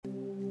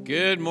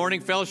Good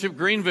morning, Fellowship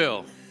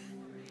Greenville.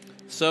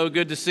 So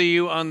good to see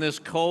you on this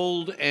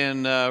cold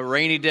and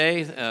rainy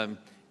day.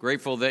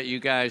 Grateful that you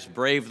guys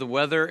braved the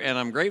weather, and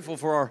I'm grateful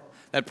for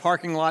that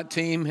parking lot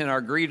team and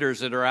our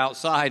greeters that are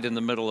outside in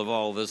the middle of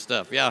all this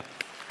stuff. Yeah,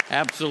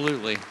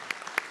 absolutely.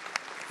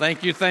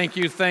 Thank you, thank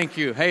you, thank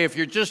you. Hey, if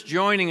you're just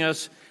joining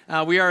us,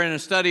 we are in a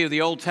study of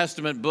the Old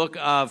Testament book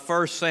of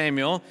 1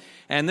 Samuel,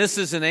 and this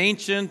is an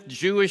ancient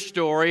Jewish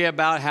story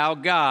about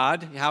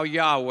how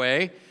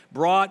Yahweh,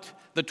 brought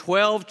the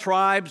 12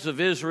 tribes of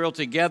Israel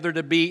together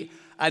to be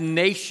a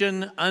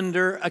nation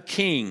under a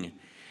king.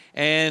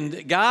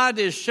 And God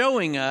is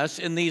showing us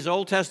in these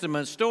Old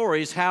Testament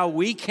stories how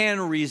we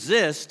can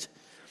resist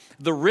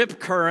the rip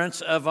currents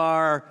of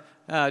our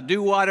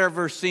do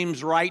whatever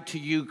seems right to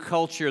you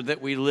culture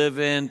that we live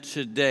in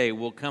today.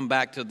 We'll come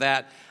back to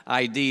that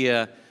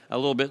idea a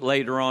little bit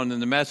later on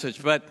in the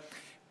message. But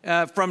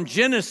from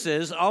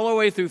Genesis all the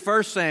way through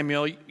 1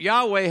 Samuel,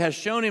 Yahweh has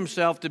shown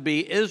himself to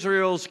be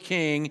Israel's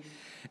king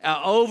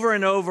over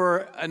and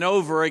over and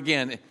over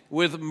again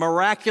with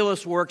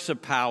miraculous works of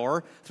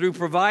power through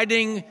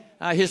providing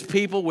his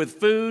people with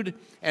food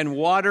and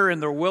water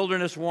in their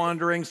wilderness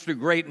wanderings, through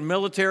great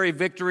military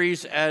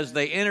victories as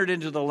they entered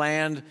into the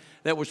land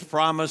that was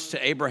promised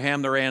to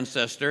Abraham, their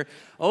ancestor.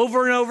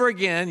 Over and over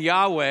again,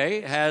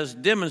 Yahweh has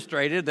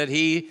demonstrated that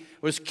he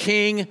was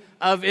king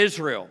of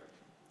Israel.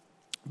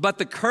 But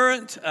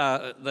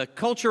the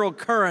cultural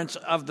currents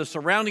of the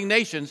surrounding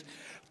nations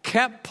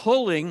kept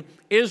pulling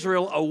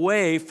Israel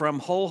away from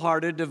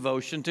wholehearted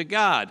devotion to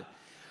God.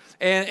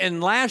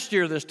 And last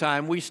year this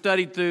time, we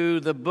studied through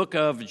the book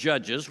of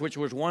Judges, which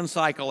was one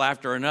cycle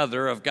after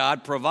another of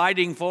God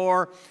providing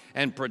for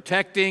and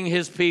protecting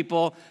his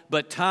people.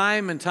 But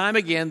time and time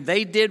again,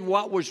 they did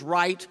what was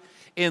right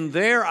in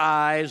their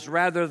eyes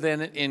rather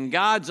than in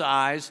God's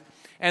eyes.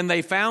 And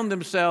they found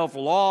themselves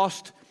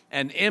lost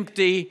and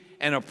empty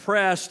and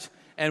oppressed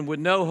and with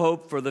no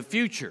hope for the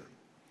future.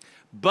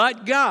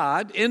 But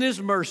God, in his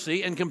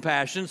mercy and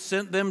compassion,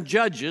 sent them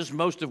judges,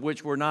 most of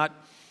which were not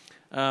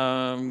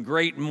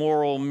great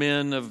moral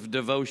men of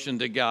devotion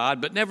to God.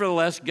 But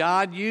nevertheless,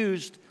 God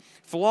used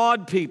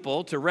flawed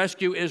people to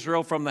rescue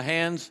Israel from the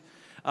hands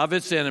of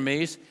its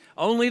enemies,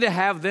 only to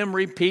have them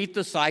repeat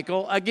the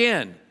cycle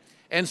again.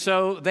 And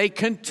so they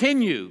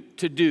continue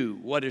to do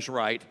what is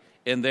right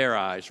in their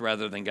eyes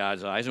rather than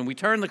God's eyes. And we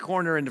turn the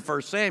corner into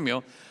 1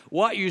 Samuel.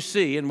 What you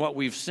see and what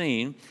we've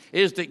seen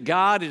is that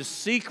God is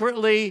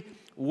secretly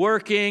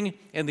working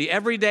in the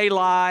everyday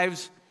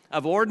lives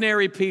of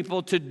ordinary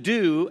people to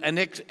do an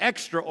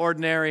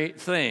extraordinary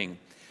thing.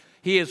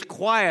 He is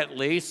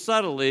quietly,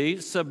 subtly,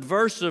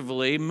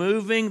 subversively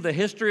moving the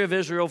history of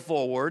Israel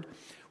forward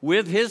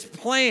with his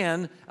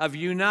plan of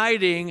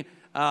uniting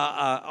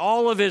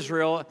all of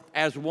Israel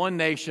as one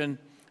nation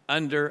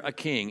under a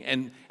king.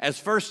 And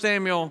as 1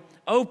 Samuel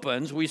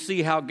opens, we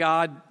see how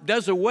God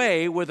does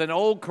away with an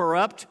old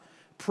corrupt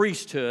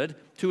priesthood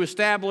to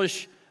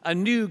establish a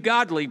new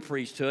godly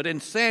priesthood,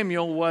 and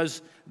Samuel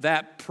was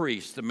that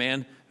priest, the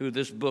man who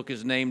this book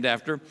is named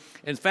after.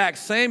 In fact,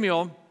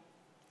 Samuel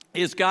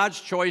is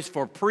God's choice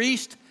for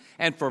priest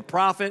and for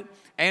prophet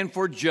and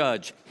for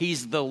judge.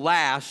 He's the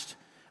last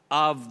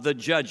of the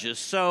judges.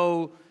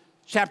 So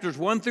chapters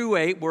 1 through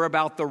 8 were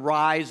about the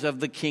rise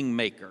of the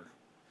kingmaker.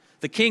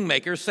 The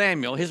kingmaker,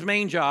 Samuel, his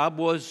main job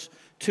was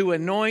to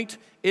anoint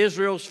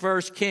Israel's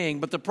first king.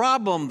 But the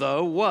problem,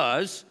 though,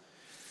 was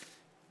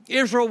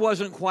Israel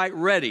wasn't quite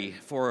ready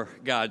for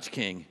God's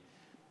king.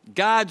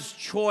 God's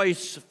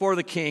choice for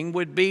the king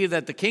would be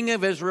that the king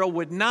of Israel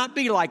would not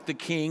be like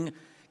the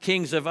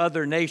kings of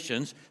other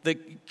nations. The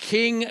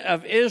king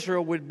of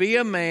Israel would be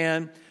a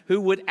man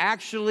who would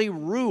actually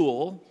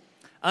rule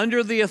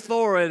under the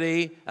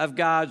authority of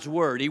God's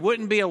word. He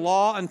wouldn't be a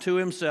law unto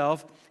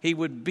himself. He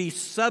would be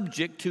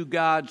subject to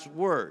God's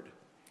word.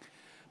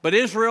 But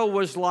Israel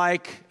was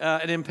like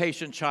an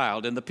impatient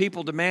child, and the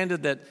people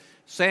demanded that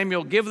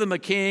Samuel give them a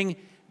king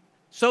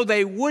so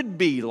they would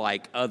be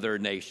like other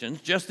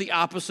nations, just the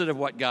opposite of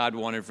what God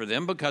wanted for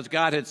them, because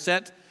God had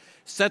set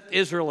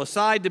Israel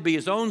aside to be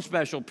his own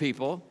special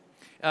people.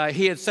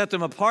 He had set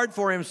them apart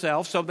for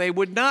himself, so they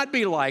would not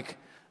be like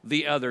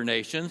the other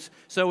nations.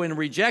 So in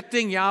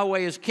rejecting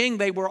Yahweh as king,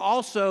 they were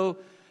also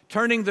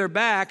turning their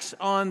backs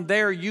on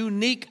their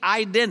unique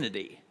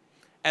identity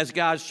as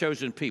God's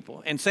chosen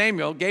people. And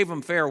Samuel gave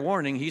them fair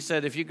warning. He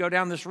said, if you go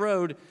down this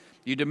road,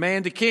 you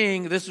demand a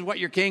king, this is what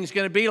your king's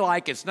going to be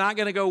like. It's not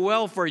going to go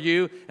well for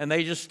you. And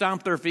they just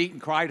stomped their feet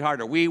and cried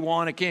harder. We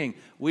want a king.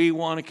 We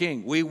want a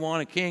king. We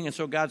want a king. And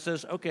so God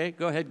says, okay,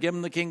 go ahead, give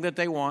them the king that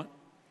they want.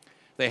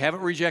 They haven't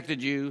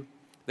rejected you.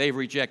 They've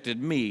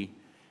rejected me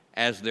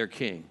as their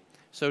king.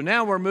 So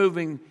now we're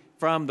moving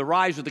from the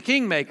rise of the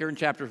kingmaker in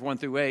chapters 1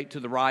 through 8 to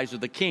the rise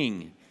of the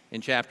king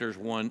in chapters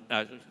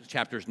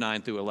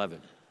 9 through 11.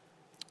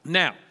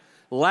 Now,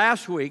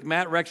 last week,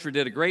 Matt Rexford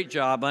did a great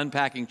job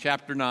unpacking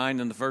chapter 9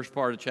 and the first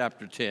part of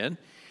chapter 10.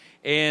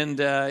 And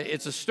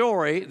it's a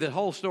story, the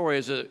whole story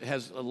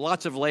has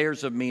lots of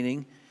layers of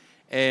meaning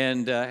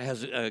and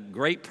has a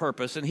great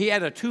purpose. And he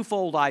had a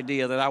twofold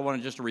idea that I want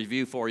to just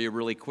review for you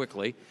really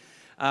quickly.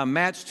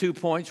 Matt's 2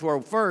 points were,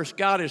 first,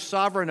 God is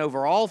sovereign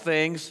over all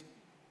things,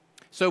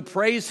 so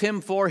praise him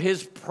for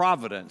his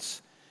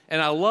providence.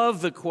 And I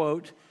love the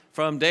quote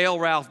from Dale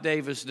Ralph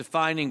Davis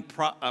defining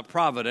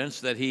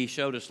providence that he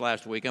showed us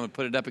last week. I'm going to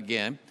put it up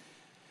again.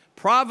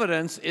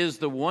 Providence is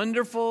the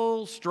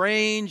wonderful,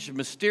 strange,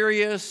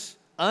 mysterious,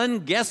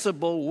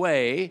 unguessable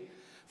way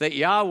that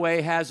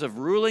Yahweh has of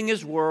ruling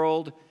his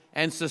world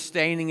and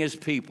sustaining his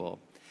people.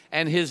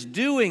 And his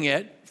doing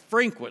it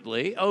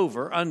frequently,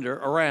 over, under,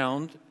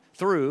 around,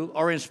 through,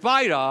 or in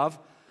spite of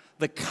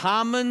the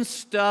common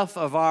stuff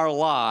of our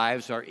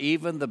lives, or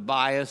even the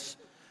bias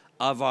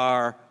of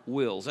our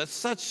wills. That's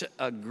such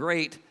a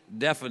great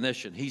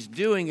definition. He's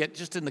doing it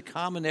just in the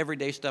common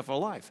everyday stuff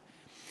of life.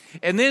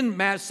 And then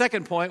Matt's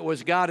second point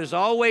was God is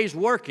always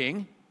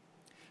working,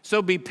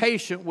 so be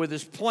patient with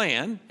his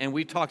plan. And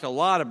we talked a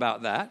lot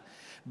about that.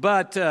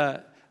 But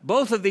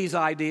both of these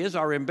ideas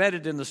are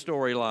embedded in the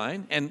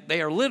storyline, and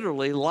they are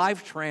literally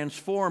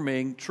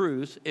life-transforming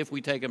truths if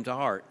we take them to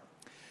heart.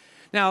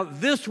 Now,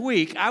 this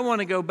week, I want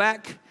to go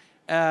back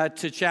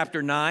to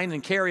chapter 9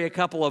 and carry a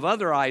couple of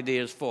other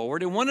ideas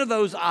forward. And one of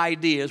those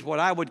ideas, what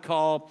I would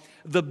call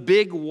the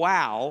big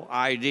wow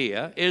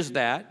idea, is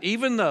that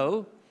even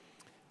though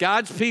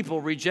God's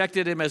people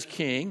rejected him as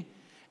king,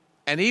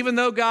 and even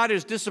though God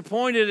is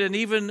disappointed and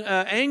even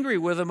angry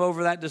with him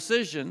over that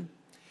decision,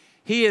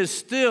 he is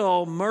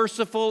still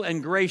merciful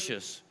and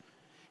gracious.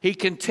 He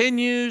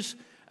continues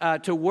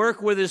to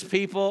work with his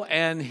people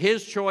and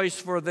his choice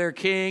for their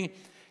king,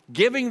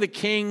 giving the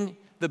king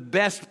the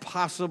best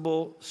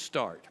possible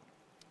start.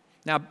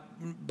 Now,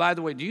 by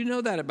the way, do you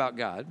know that about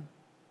God?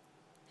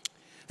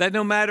 That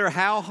no matter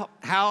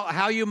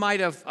how you might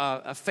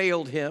have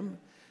failed him,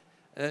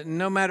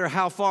 no matter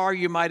how far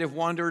you might have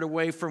wandered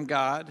away from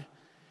God,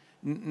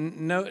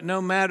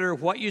 no matter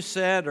what you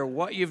said or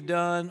what you've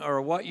done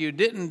or what you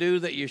didn't do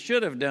that you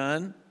should have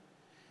done,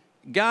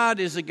 God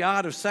is a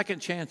God of second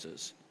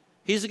chances.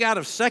 He's a God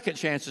of second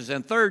chances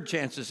and third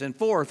chances and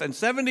fourth and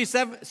 70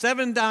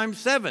 times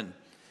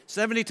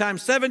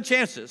 7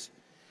 chances.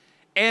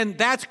 And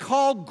that's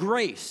called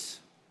grace.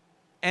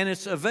 And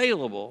it's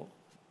available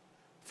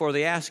for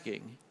the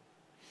asking.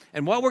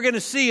 And what we're going to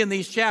see in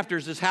these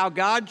chapters is how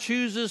God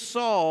chooses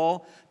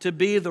Saul to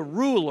be the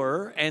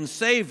ruler and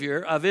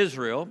savior of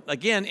Israel.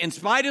 Again, in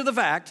spite of the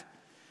fact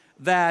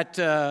that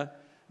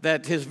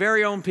his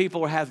very own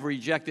people have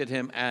rejected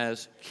him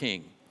as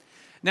king.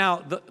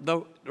 Now,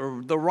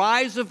 the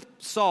rise of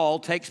Saul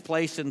takes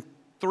place in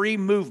 3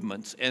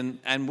 movements.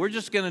 And we're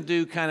just going to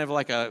do kind of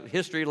like a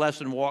history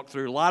lesson walk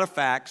through, a lot of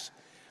facts.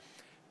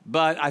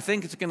 But I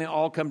think it's going to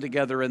all come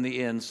together in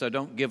the end, so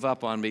don't give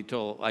up on me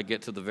till I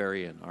get to the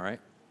very end, all right?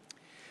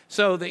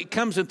 So it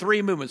comes in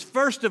 3 movements.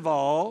 First of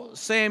all,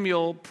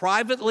 Samuel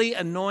privately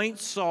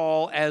anoints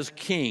Saul as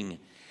king.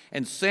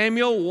 And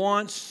Samuel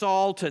wants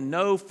Saul to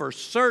know for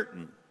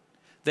certain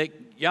that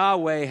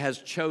Yahweh has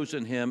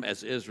chosen him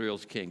as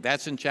Israel's king.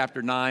 That's in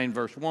chapter 9,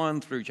 verse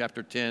 1 through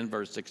chapter 10,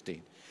 verse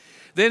 16.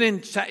 Then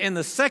in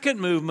the second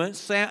movement,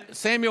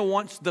 Samuel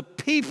wants the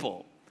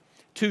people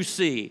to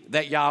see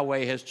that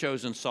Yahweh has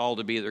chosen Saul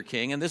to be their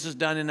king. And this is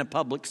done in a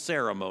public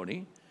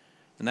ceremony.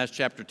 And that's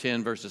chapter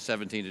 10, verses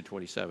 17 to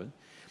 27.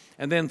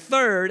 And then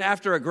third,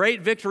 after a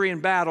great victory in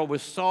battle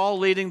with Saul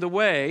leading the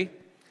way,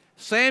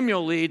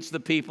 Samuel leads the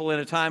people in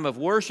a time of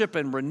worship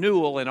and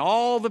renewal, and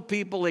all the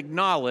people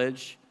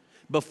acknowledge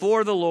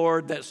before the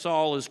Lord that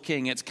Saul is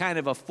king. It's kind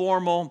of a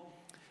formal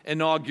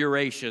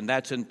inauguration.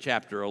 That's in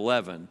chapter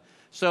 11.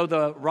 So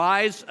the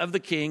rise of the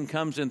king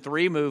comes in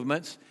 3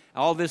 movements.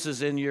 All this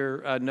is in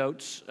your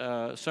notes,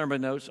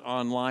 sermon notes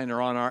online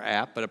or on our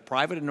app, but a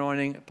private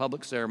anointing, a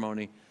public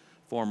ceremony,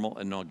 formal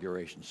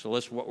inauguration. So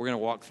we're going to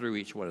walk through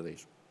each one of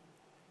these.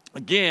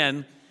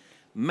 Again,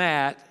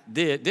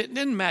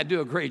 didn't Matt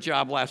do a great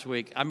job last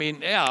week? I mean,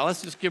 yeah,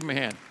 let's just give him a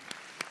hand.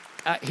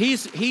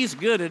 He's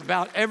good at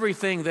about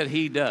everything that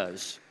he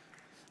does.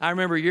 I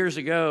remember years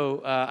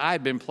ago, I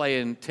had been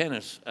playing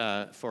tennis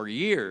for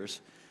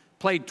years,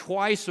 played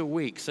twice a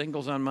week,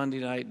 singles on Monday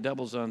night,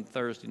 doubles on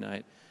Thursday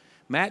night.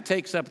 Matt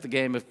takes up the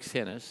game of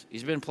tennis.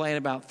 He's been playing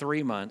about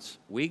 3 months.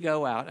 We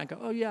go out, and I go,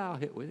 oh, yeah, I'll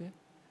hit with you.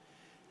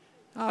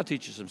 I'll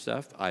teach you some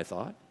stuff, I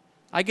thought.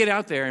 I get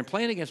out there, and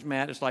playing against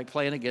Matt is like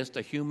playing against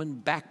a human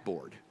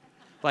backboard.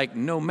 Like,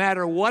 no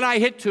matter what I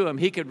hit to him,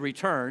 he could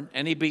return,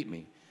 and he beat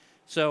me.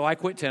 So I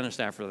quit tennis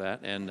after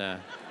that,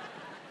 and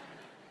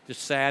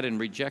just sad and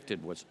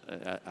rejected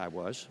I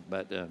was.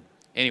 But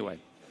anyway,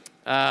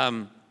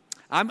 I'm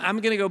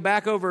going to go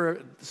back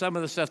over some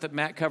of the stuff that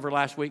Matt covered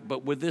last week,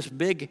 but with this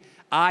big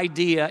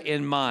idea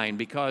in mind,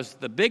 because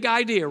the big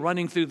idea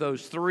running through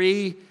those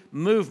 3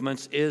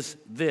 movements is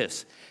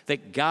this,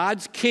 that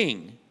God's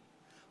king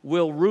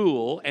will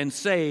rule and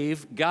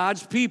save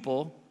God's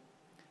people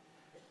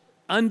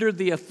under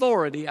the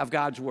authority of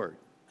God's word.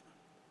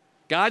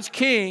 God's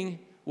king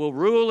will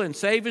rule and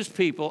save his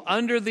people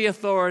under the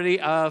authority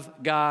of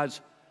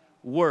God's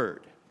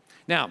word.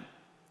 Now,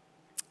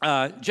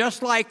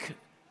 just like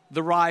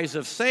the rise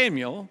of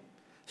Samuel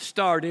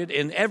started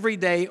in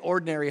everyday,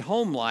 ordinary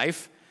home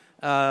life,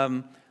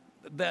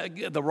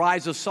 the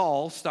rise of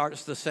Saul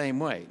starts the same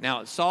way.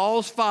 Now,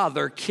 Saul's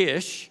father,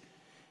 Kish,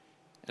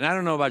 and I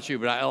don't know about you,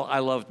 but I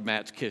loved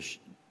Matt's Kish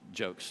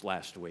jokes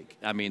last week.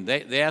 I mean,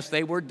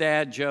 they were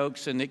dad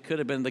jokes, and it could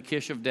have been the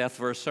Kish of death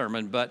for a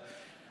sermon, but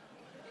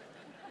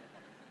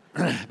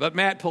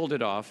Matt pulled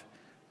it off.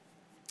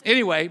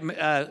 Anyway,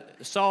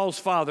 Saul's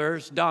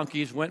father's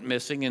donkeys went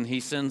missing, and he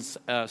sends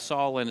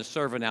Saul and his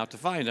servant out to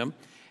find them.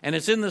 And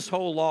it's in this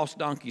whole lost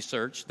donkey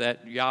search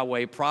that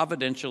Yahweh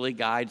providentially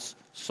guides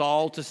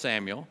Saul to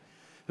Samuel,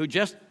 who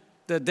just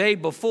the day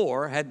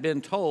before had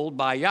been told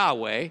by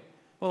Yahweh,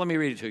 well, let me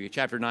read it to you,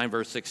 chapter 9,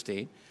 verse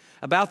 16.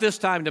 About this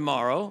time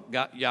tomorrow,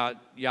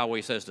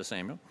 Yahweh says to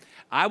Samuel,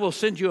 I will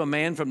send you a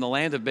man from the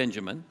land of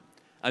Benjamin,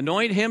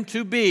 anoint him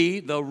to be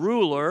the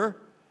ruler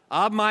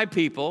of my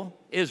people,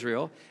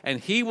 Israel, and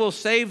he will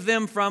save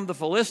them from the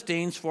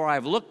Philistines, for I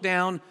have looked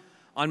down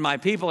on my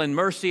people in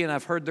mercy, and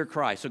I've heard their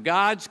cry. So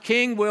God's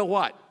king will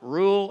what?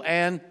 Rule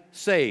and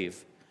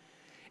save.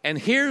 And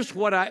here's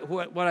what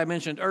I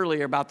mentioned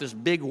earlier about this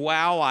big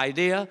wow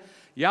idea.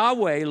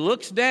 Yahweh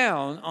looks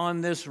down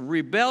on this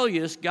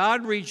rebellious,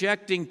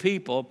 God-rejecting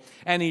people,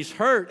 and he's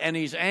hurt and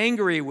he's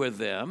angry with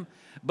them,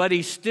 but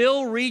he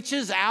still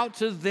reaches out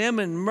to them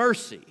in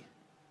mercy.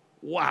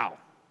 Wow.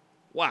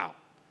 Wow.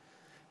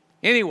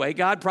 Anyway,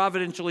 God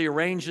providentially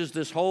arranges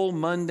this whole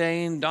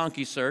mundane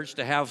donkey search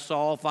to have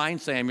Saul find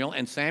Samuel,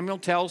 and Samuel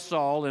tells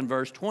Saul in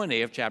verse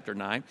 20 of chapter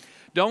 9,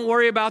 don't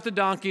worry about the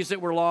donkeys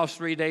that were lost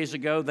 3 days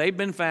ago. They've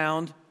been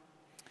found.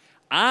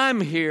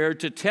 I'm here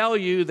to tell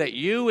you that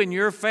you and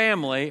your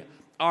family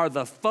are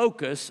the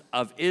focus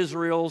of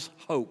Israel's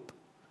hope,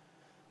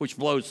 which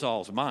blows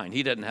Saul's mind.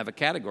 He doesn't have a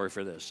category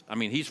for this. I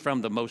mean, he's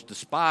from the most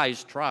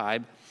despised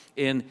tribe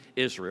in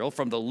Israel,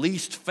 from the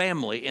least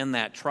family in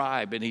that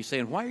tribe. And he's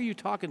saying, why are you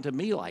talking to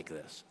me like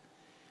this?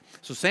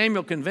 So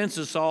Samuel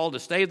convinces Saul to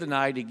stay the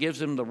night. He gives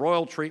him the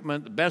royal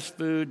treatment, the best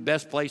food,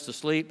 best place to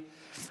sleep.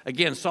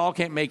 Again, Saul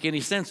can't make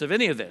any sense of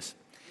any of this.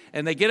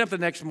 And they get up the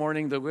next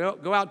morning, they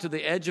go out to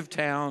the edge of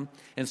town,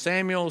 and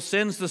Samuel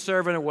sends the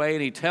servant away,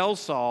 and he tells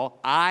Saul,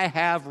 I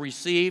have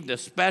received a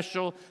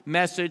special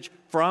message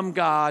from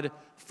God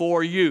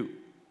for you.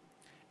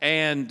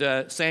 And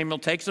Samuel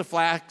takes a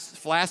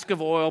flask of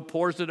oil,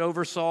 pours it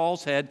over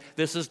Saul's head.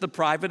 This is the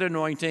private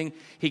anointing.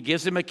 He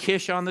gives him a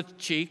kiss on the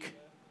cheek.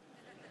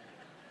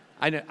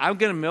 I'm going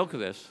to milk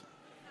this.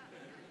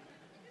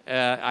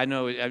 I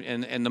know,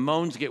 and the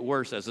moans get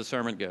worse as the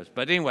sermon goes.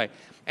 But anyway,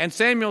 and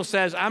Samuel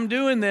says, I'm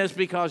doing this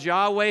because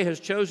Yahweh has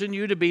chosen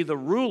you to be the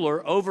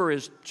ruler over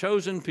his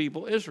chosen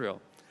people,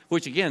 Israel,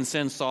 which again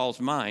sends Saul's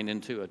mind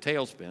into a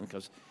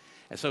tailspin.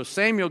 And so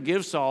Samuel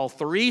gives Saul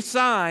 3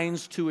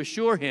 signs to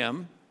assure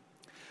him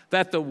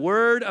that the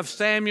word of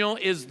Samuel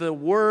is the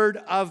word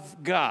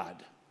of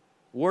God,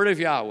 word of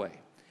Yahweh.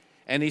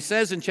 And he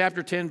says in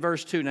chapter 10,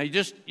 verse 2, now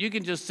you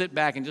can just sit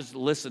back and just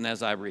listen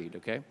as I read,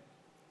 okay?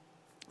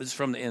 This is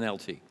from the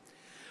NLT.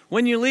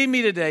 When you leave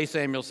me today,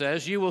 Samuel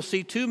says, you will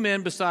see 2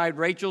 men beside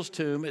Rachel's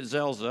tomb at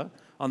Zelzah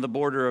on the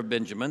border of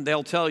Benjamin.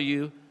 They'll tell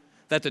you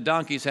that the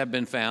donkeys have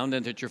been found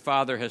and that your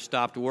father has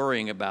stopped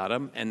worrying about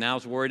them and now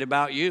is worried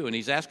about you. And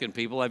he's asking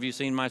people, have you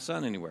seen my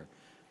son anywhere?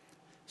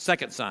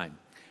 Second sign.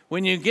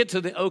 When you get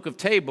to the oak of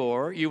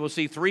Tabor, you will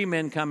see 3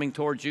 men coming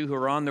towards you who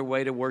are on their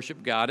way to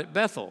worship God at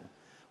Bethel.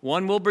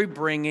 One will be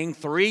bringing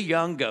 3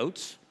 young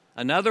goats.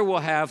 Another will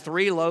have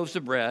 3 loaves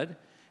of bread.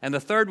 And the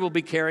third will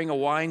be carrying a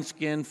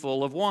wineskin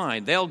full of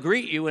wine. They'll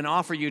greet you and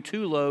offer you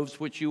 2 loaves,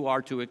 which you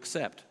are to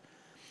accept.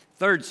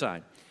 Third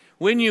sign.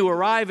 When you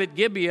arrive at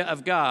Gibeah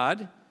of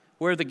God,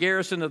 where the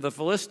garrison of the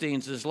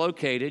Philistines is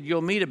located,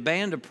 you'll meet a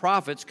band of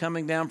prophets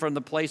coming down from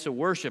the place of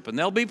worship. And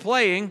they'll be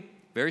playing,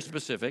 very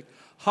specific,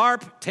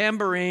 harp,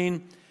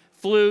 tambourine,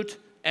 flute,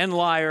 and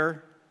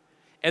lyre.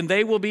 And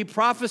they will be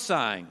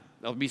prophesying.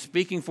 They'll be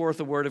speaking forth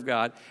the word of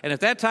God. And at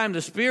that time,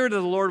 the Spirit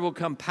of the Lord will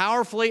come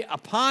powerfully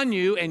upon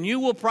you, and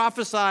you will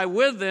prophesy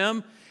with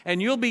them,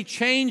 and you'll be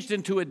changed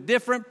into a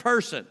different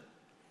person.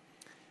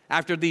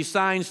 After these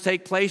signs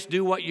take place,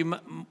 do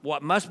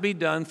what must be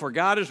done, for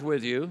God is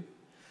with you.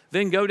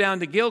 Then go down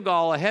to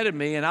Gilgal ahead of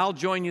me, and I'll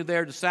join you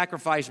there to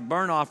sacrifice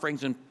burnt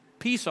offerings and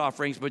peace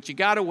offerings. But you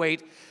got to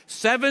wait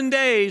 7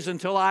 days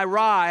until I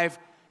arrive,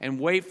 and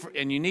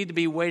you need to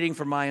be waiting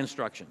for my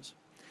instructions.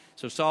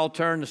 So Saul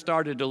turned and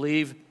started to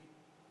leave.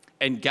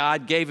 And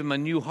God gave him a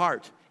new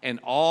heart, and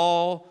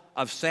all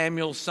of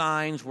Samuel's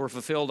signs were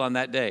fulfilled on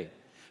that day.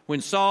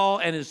 When Saul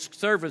and his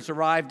servants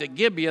arrived at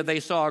Gibeah, they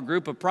saw a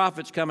group of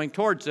prophets coming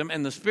towards them,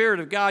 and the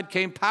Spirit of God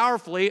came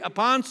powerfully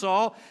upon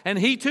Saul, and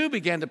he too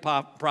began to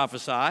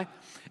prophesy.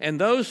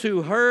 And those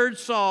who heard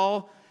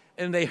Saul,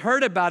 and they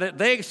heard about it,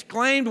 they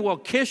exclaimed, well,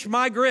 kish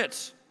my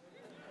grits.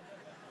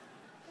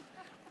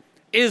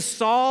 Is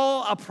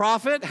Saul a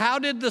prophet? How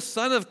did the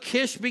son of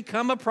Kish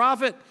become a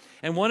prophet?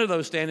 And one of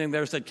those standing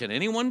there said, can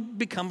anyone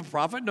become a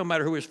prophet no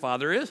matter who his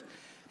father is?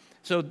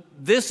 So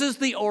this is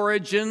the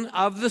origin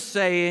of the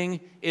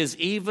saying, is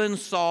even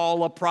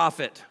Saul a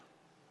prophet?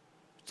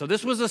 So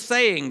this was a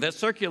saying that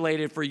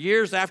circulated for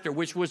years after,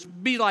 which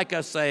would be like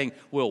us saying,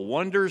 will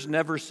wonders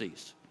never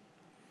cease?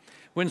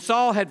 When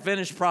Saul had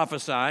finished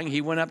prophesying,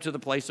 he went up to the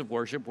place of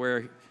worship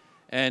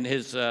and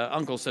his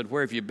uncle said,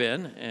 "Where have you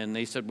been?" And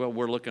they said, "Well,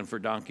 we're looking for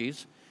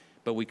donkeys,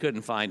 but we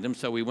couldn't find them."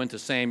 So we went to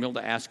Samuel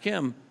to ask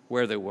him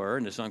where they were.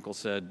 And his uncle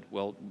said,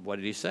 "Well, what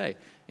did he say?"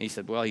 And he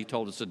said, "Well, he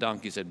told us the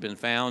donkeys had been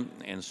found."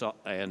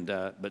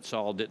 But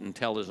Saul didn't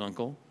tell his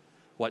uncle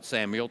what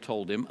Samuel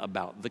told him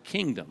about the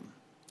kingdom,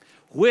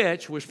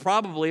 which was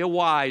probably a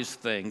wise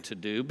thing to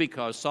do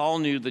because Saul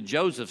knew the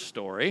Joseph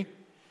story.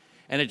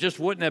 And it just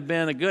wouldn't have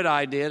been a good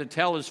idea to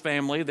tell his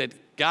family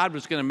that God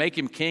was going to make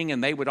him king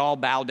and they would all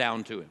bow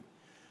down to him.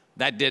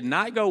 That did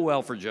not go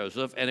well for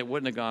Joseph, and it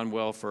wouldn't have gone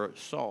well for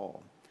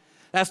Saul.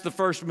 That's the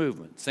first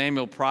movement.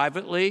 Samuel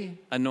privately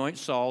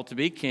anoints Saul to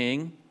be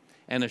king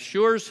and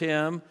assures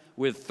him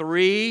with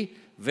 3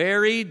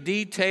 very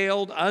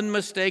detailed,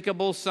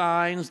 unmistakable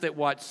signs that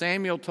what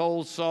Samuel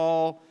told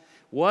Saul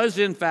was,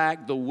 in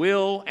fact, the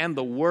will and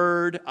the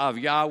word of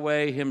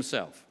Yahweh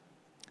himself.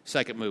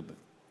 Second movement.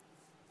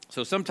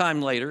 So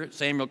sometime later,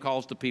 Samuel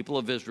calls the people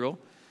of Israel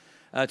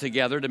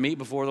together to meet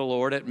before the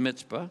Lord at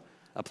Mizpah,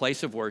 a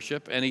place of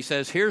worship. And he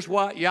says, "Here's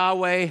what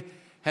Yahweh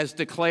has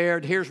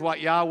declared. Here's what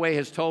Yahweh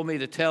has told me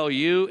to tell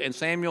you." And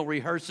Samuel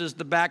rehearses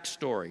the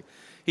backstory.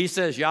 He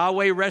says,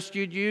 "Yahweh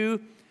rescued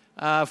you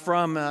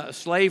from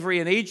slavery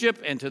in Egypt,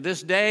 and to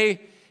this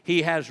day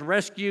he has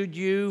rescued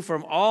you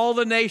from all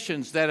the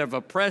nations that have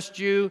oppressed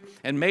you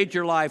and made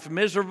your life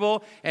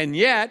miserable. And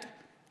yet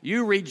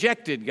you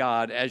rejected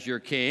God as your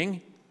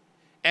king.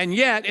 And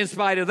yet, in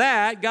spite of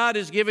that, God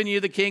has given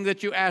you the king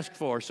that you asked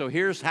for. So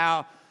here's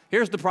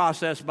the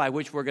process by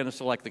which we're going to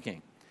select the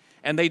king."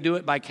 And they do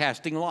it by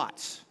casting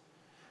lots.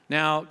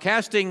 Now,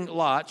 casting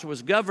lots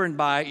was governed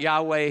by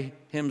Yahweh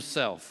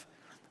himself.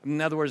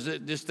 In other words,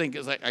 just think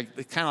it's kind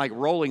of like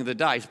rolling the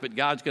dice, but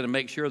God's going to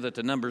make sure that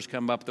the numbers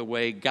come up the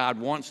way God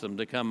wants them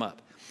to come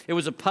up. It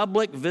was a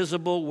public,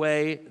 visible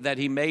way that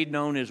he made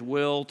known his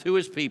will to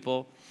his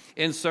people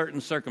in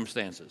certain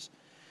circumstances.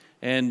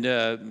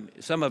 And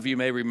some of you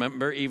may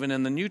remember, even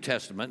in the New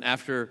Testament,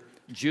 after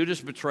Judas'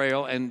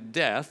 betrayal and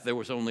death, there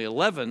was only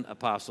 11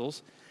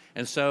 apostles.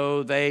 And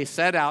so they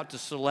set out to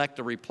select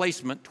a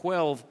replacement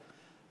 12th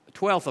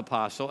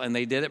apostle, and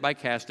they did it by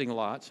casting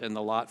lots, and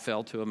the lot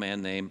fell to a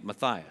man named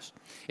Matthias.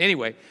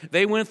 Anyway,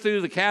 they went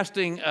through the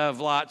casting of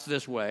lots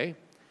this way.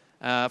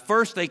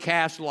 First, they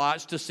cast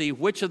lots to see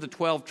which of the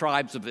 12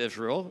 tribes of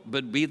Israel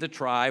would be the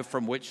tribe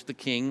from which the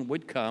king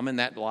would come, and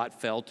that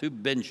lot fell to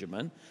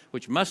Benjamin,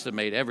 which must have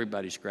made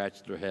everybody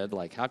scratch their head,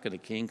 like, how could a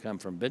king come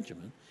from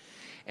Benjamin?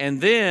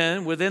 And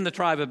then, within the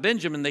tribe of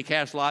Benjamin, they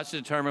cast lots to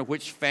determine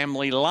which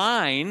family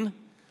line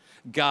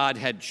God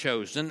had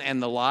chosen,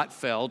 and the lot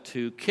fell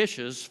to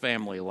Kish's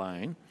family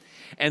line.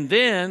 And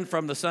then,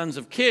 from the sons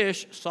of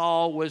Kish,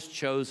 Saul was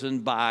chosen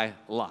by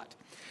Lot.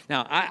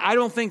 Now, I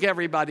don't think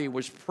everybody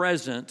was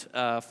present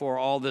for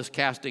all this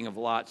casting of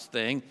lots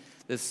thing.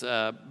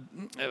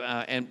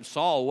 And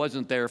Saul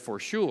wasn't there for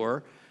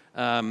sure,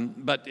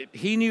 but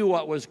he knew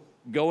what was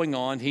going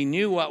on. He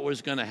knew what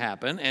was going to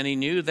happen, and he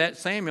knew that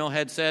Samuel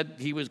had said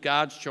he was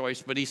God's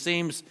choice, but he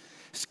seems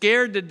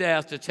scared to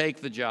death to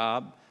take the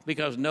job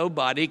because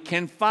nobody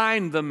can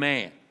find the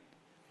man.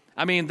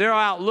 I mean, they're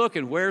out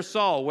looking, where's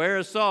Saul? Where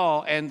is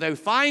Saul? And they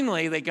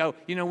go,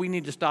 we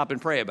need to stop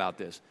and pray about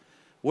this.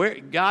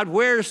 God,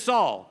 where's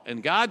Saul?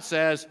 And God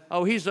says,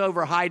 oh, he's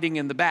over hiding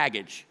in the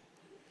baggage.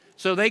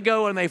 So they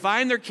go and they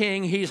find their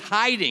king. He's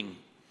hiding.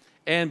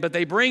 But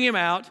they bring him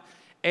out,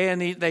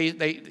 and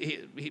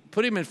he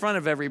put him in front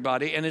of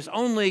everybody, and his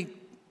only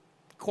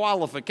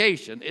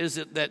qualification is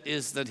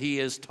that he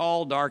is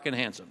tall, dark, and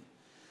handsome.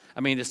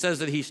 I mean, it says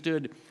that he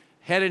stood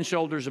head and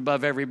shoulders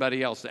above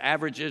everybody else. The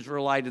average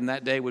Israelite in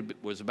that day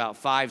was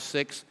about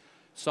 5'6".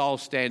 Saul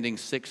standing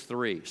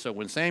 6'3". So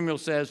when Samuel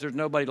says there's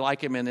nobody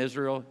like him in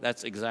Israel,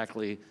 that's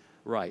exactly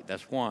right.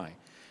 That's why.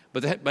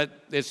 But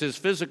it's his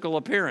physical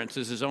appearance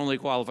is his only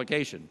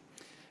qualification.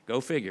 Go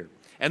figure.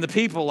 And the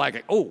people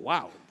oh,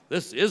 wow,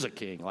 this is a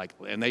king.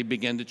 And they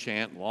begin to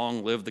chant,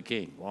 long live the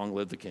king, long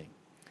live the king.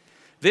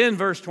 Then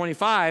verse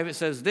 25, it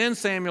says, then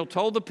Samuel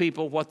told the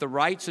people what the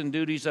rights and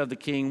duties of the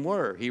king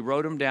were. He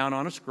wrote them down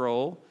on a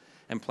scroll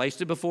and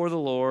placed it before the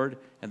Lord.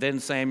 And then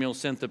Samuel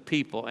sent the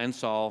people and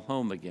Saul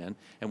home again.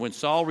 And when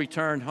Saul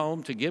returned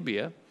home to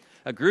Gibeah,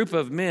 a group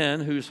of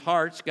men whose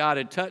hearts God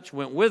had touched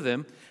went with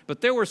him.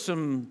 But there were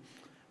some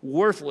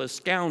worthless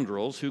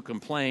scoundrels who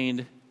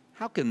complained,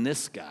 how can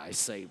this guy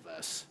save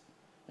us?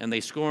 And they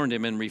scorned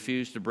him and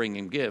refused to bring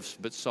him gifts,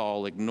 but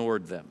Saul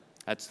ignored them.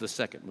 That's the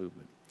second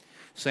movement.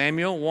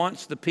 Samuel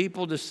wants the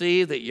people to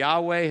see that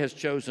Yahweh has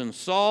chosen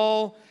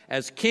Saul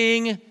as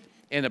king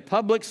in a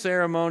public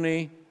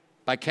ceremony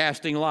by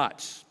casting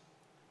lots.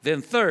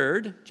 Then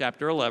third,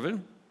 chapter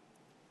 11,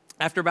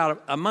 after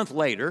about a month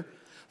later,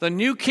 the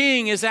new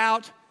king is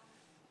out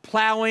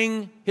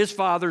plowing his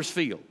father's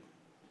field.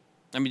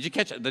 I mean, did you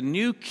catch that? The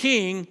new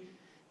king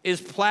is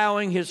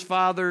plowing his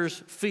father's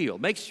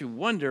field. Makes you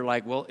wonder,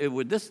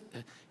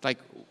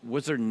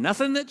 was there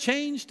nothing that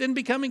changed in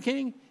becoming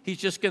king? He's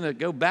just going to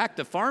go back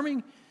to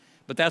farming?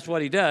 But that's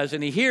what he does.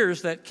 And he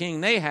hears that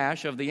King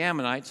Nahash of the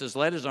Ammonites has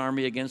led his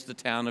army against the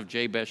town of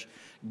Jabesh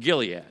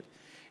Gilead.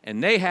 And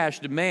Nahash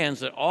demands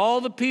that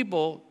all the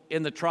people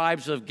in the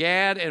tribes of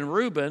Gad and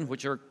Reuben,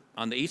 which are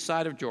on the east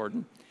side of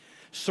Jordan,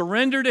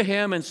 surrender to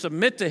him and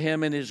submit to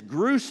him. And his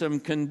gruesome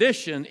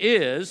condition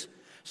is,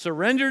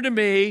 surrender to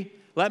me,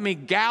 let me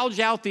gouge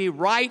out the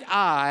right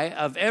eye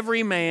of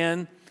every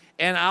man,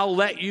 and I'll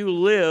let you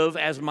live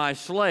as my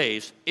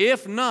slaves.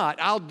 If not,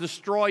 I'll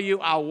destroy you,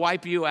 I'll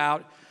wipe you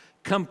out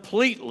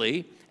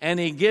completely. And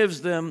he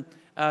gives them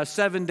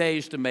 7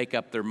 days to make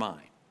up their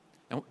mind.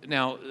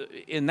 Now,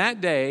 in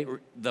that day,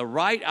 the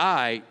right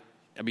eye,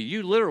 I mean,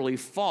 you literally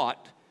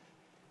fought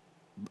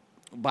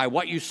by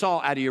what you saw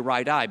out of your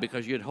right eye,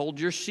 because you'd hold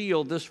your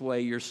shield this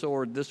way, your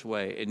sword this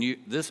way, and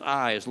this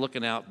eye is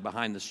looking out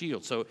behind the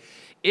shield. So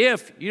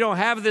if you don't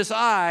have this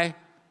eye,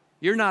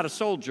 you're not a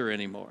soldier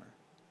anymore.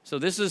 So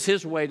this is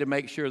his way to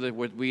make sure that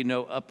we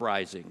know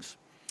uprisings.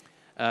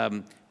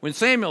 When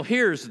Samuel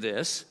hears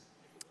this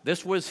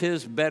was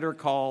his Better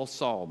Call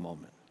Saul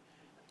moment.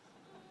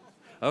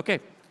 Okay.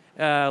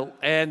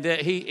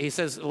 He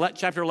says,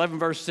 chapter 11,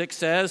 verse 6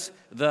 says,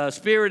 the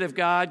Spirit of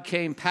God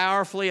came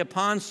powerfully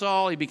upon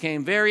Saul. He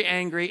became very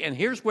angry. And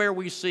here's where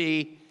we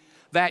see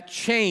that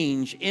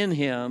change in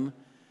him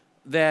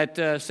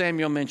that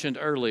Samuel mentioned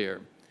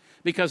earlier.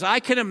 Because I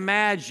can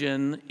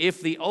imagine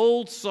if the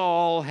old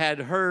Saul had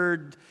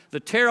heard the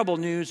terrible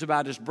news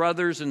about his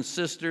brothers and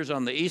sisters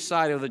on the east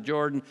side of the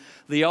Jordan,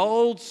 the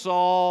old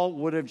Saul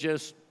would have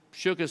just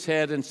shook his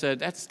head and said,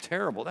 that's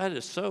terrible. That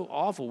is so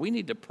awful. We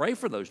need to pray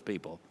for those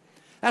people.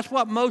 That's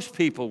what most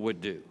people would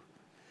do.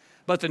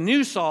 But the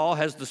new Saul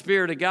has the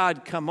Spirit of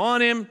God come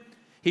on him.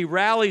 He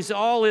rallies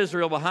all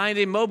Israel behind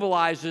him,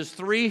 mobilizes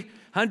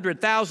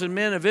 300,000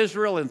 men of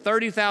Israel and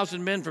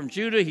 30,000 men from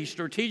Judah. He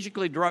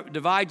strategically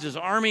divides his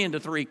army into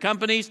 3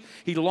 companies.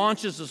 He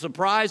launches a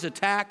surprise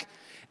attack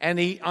on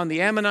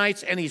the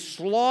Ammonites, and he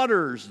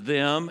slaughters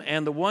them,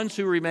 and the ones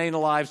who remain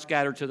alive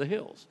scatter to the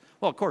hills.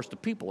 Well, of course, the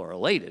people are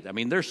elated. I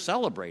mean, they're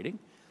celebrating.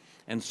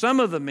 And some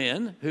of the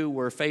men who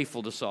were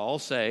faithful to Saul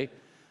say,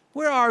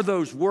 where are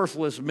those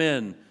worthless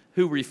men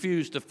who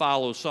refused to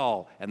follow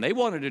Saul? And they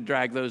wanted to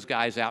drag those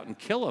guys out and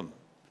kill them,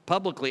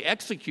 publicly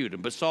execute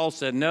them. But Saul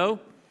said, no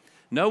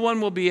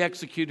one will be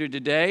executed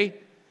today.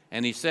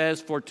 And he says,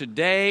 for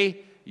today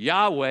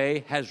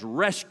Yahweh has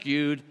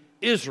rescued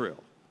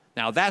Israel.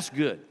 Now that's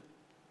good.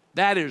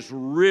 That is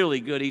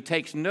really good. He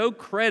takes no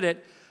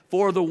credit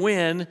for the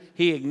win.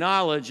 He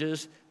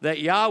acknowledges that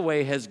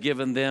Yahweh has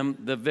given them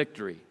the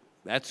victory.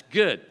 That's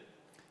good.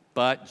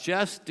 But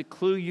just to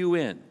clue you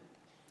in,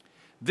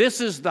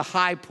 this is the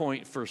high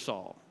point for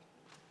Saul,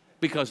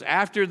 because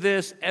after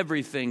this,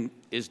 everything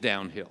is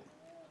downhill.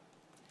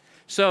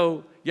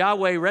 So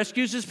Yahweh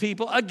rescues his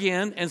people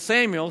again, and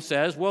Samuel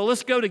says, well,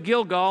 let's go to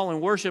Gilgal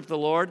and worship the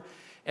Lord,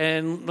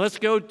 and let's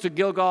go to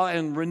Gilgal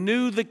and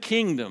renew the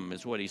kingdom,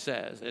 is what he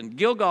says. And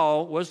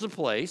Gilgal was the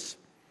place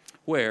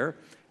where,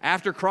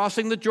 after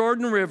crossing the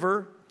Jordan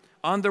River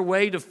on their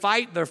way to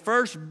fight their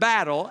first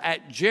battle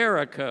at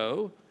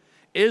Jericho,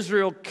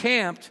 Israel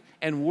camped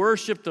and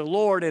worshiped the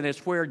Lord, and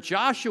it's where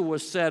Joshua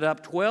set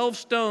up 12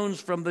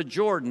 stones from the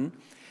Jordan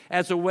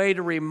as a way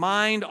to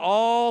remind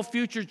all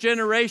future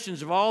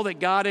generations of all that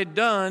God had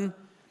done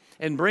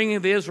in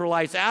bringing the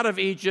Israelites out of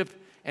Egypt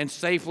and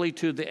safely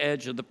to the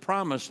edge of the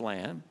promised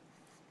land.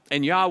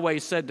 And Yahweh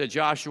said to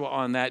Joshua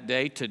on that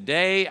day,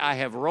 today I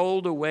have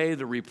rolled away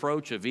the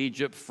reproach of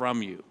Egypt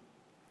from you.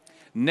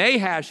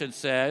 Nahash had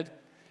said,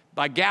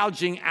 by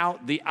gouging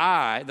out the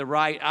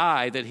right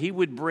eye, that he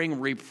would bring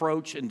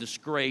reproach and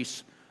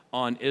disgrace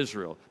on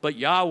Israel. But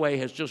Yahweh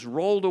has just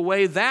rolled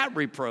away that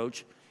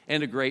reproach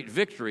and a great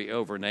victory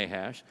over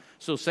Nahash.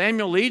 So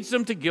Samuel leads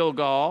them to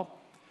Gilgal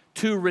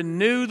to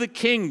renew the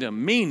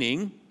kingdom,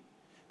 meaning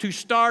to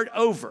start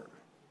over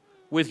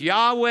with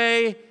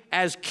Yahweh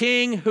as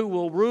king who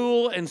will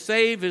rule and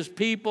save his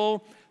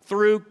people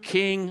through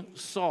King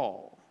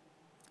Saul.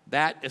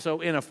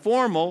 So in a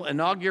formal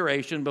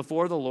inauguration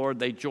before the Lord,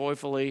 they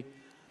joyfully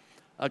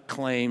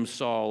acclaim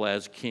Saul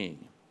as king.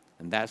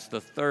 And that's the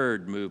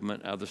third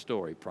movement of the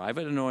story.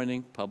 Private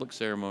anointing, public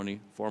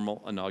ceremony,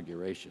 formal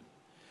inauguration.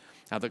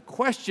 Now the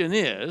question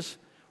is,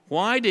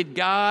 why did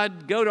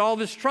God go to all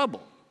this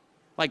trouble?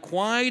 Like,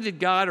 why did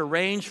God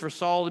arrange for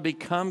Saul to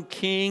become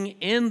king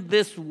in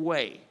this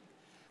way?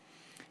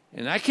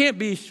 And I can't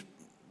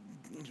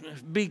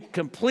be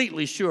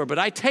completely sure, but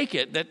I take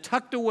it that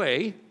tucked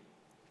away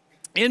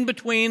in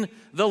between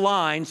the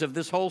lines of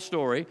this whole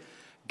story,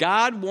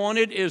 God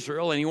wanted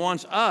Israel, and he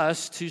wants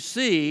us to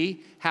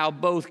see how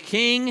both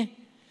king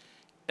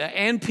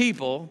and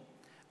people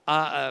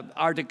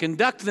are to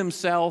conduct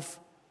themselves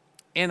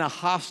in a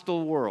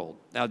hostile world.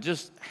 Now,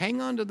 just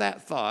hang on to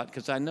that thought,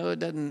 because I know it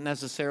doesn't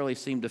necessarily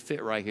seem to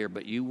fit right here,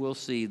 but you will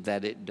see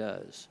that it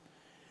does.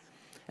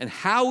 And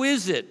how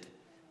is it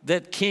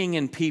that king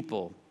and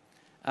people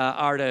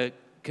are to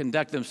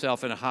conduct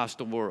themselves in a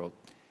hostile world?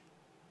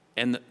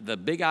 And the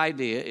big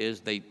idea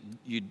is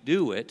you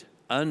do it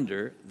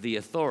under the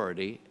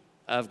authority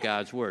of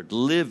God's word,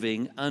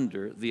 living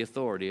under the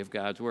authority of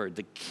God's word.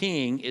 The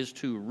king is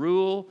to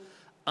rule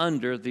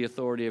under the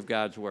authority of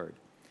God's word.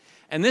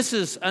 And this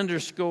is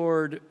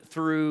underscored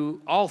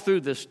all through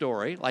this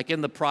story, like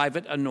in the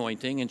private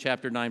anointing in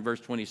chapter 9,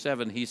 verse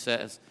 27, he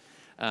says,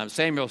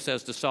 Samuel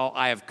says to Saul,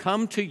 I have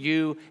come to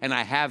you and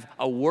I have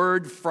a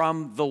word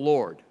from the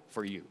Lord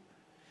for you.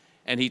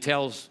 And he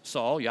tells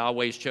Saul,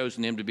 Yahweh's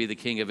chosen him to be the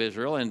king of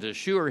Israel, and to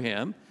assure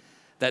him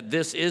that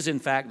this is in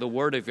fact the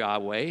word of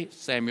Yahweh,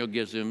 Samuel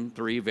gives him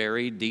 3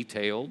 very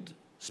detailed,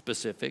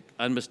 specific,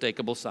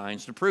 unmistakable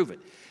signs to prove it.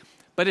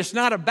 But it's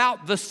not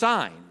about the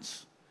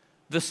signs.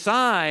 The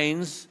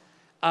signs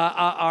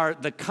are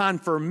the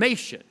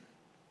confirmation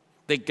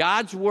that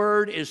God's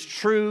word is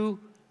true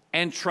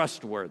and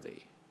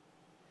trustworthy.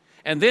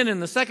 And then in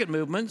the second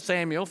movement,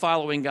 Samuel,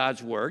 following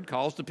God's word,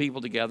 calls the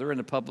people together in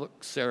a public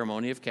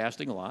ceremony of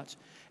casting lots.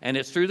 And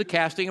it's through the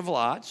casting of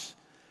lots,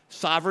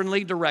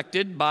 sovereignly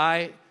directed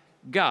by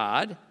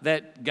God,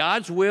 that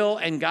God's will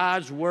and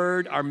God's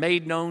word are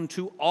made known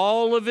to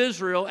all of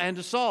Israel and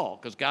to Saul.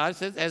 Because God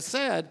has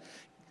said,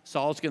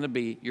 Saul's going to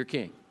be your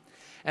king.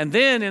 And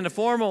then in a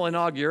formal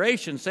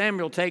inauguration,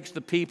 Samuel takes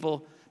the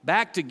people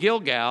back to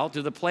Gilgal,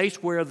 to the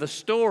place where the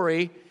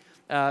story,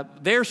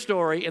 their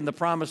story in the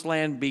Promised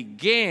Land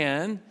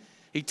began.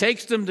 He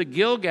takes them to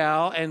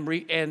Gilgal, and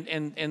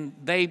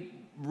they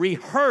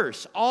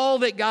rehearse all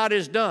that God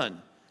has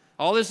done.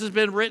 All this has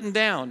been written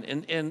down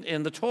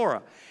in the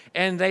Torah.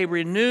 And they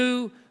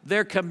renew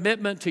their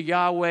commitment to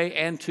Yahweh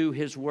and to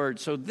his word.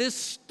 So this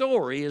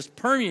story is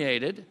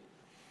permeated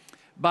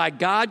by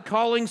God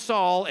calling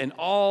Saul and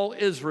all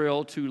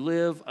Israel to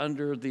live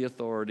under the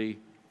authority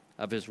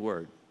of his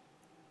word.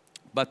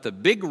 But the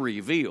big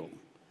reveal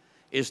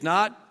is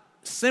not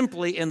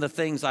simply in the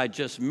things I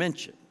just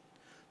mentioned.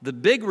 The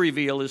big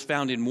reveal is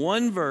found in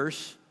one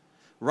verse,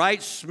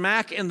 right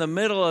smack in the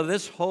middle of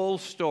this whole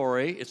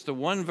story. It's the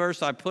one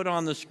verse I put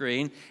on the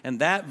screen, and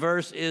that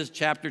verse is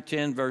chapter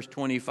 10, verse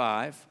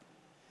 25.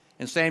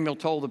 And Samuel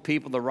told the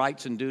people the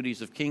rights and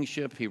duties of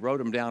kingship. He wrote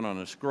them down on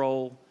a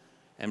scroll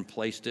and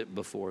placed it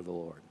before the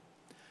Lord.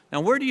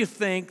 Now, where do you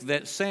think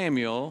that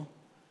Samuel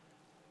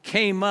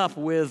came up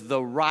with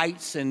the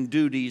rights and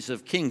duties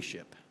of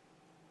kingship?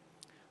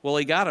 Well,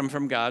 he got them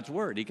from God's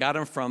word. He got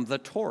them from the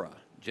Torah,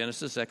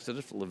 Genesis,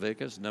 Exodus,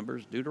 Leviticus,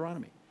 Numbers,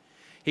 Deuteronomy.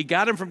 He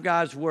got them from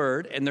God's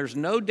word, and there's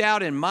no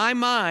doubt in my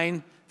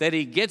mind that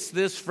he gets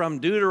this from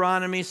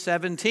Deuteronomy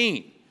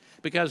 17,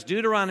 because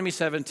Deuteronomy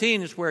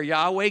 17 is where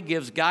Yahweh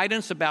gives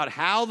guidance about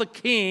how the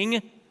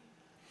king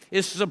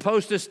is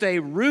supposed to stay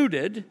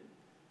rooted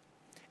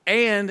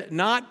and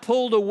not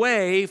pulled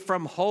away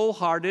from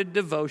wholehearted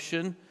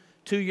devotion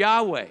to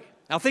Yahweh.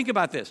 Now think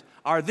about this.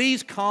 Are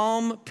these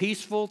calm,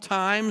 peaceful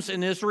times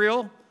in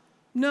Israel?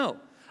 No.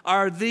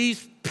 Are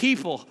these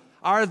people,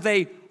 are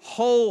they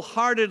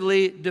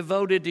wholeheartedly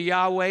devoted to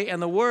Yahweh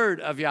and the word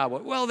of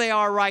Yahweh? Well, they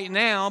are right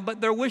now, but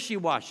they're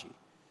wishy-washy.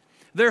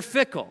 They're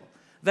fickle.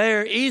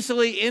 They're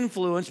easily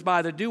influenced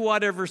by the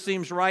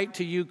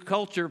do-whatever-seems-right-to-you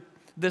culture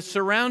that's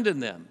surrounding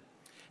them.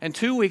 And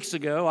 2 weeks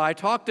ago, I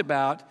talked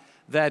about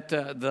that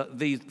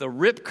the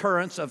rip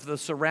currents of the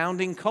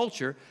surrounding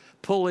culture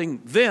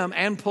pulling them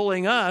and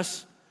pulling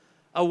us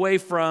away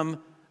from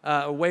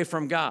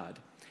God.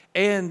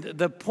 And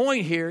the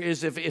point here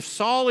is if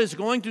Saul is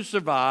going to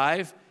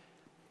survive,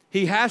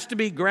 he has to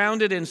be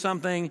grounded in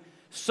something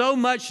so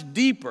much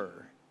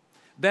deeper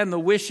than the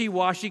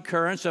wishy-washy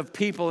currents of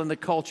people in the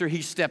culture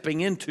he's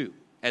stepping into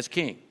as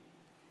king.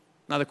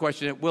 Now the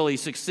question is, will he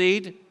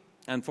succeed?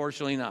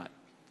 Unfortunately not.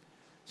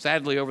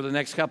 Sadly, over the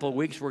next couple of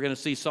weeks, we're going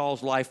to see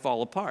Saul's life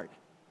fall apart.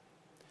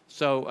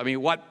 So,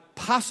 what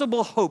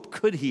possible hope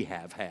could he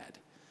have had?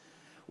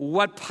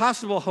 What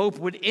possible hope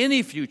would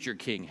any future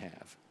king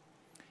have?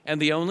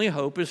 And the only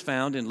hope is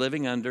found in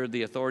living under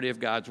the authority of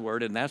God's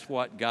word, and that's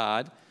what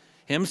God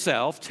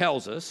himself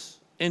tells us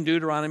in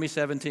Deuteronomy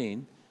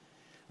 17.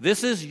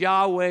 This is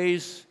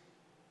Yahweh's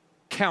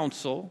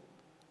counsel,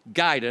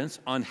 guidance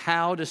on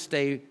how to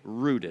stay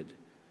rooted.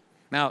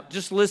 Now,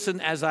 just listen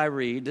as I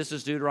read. This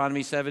is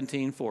Deuteronomy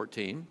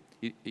 17:14.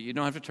 You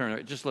don't have to turn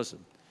it. Just listen.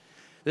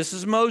 This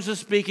is Moses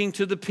speaking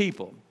to the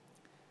people.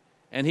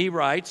 And he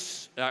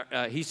writes,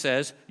 he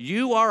says,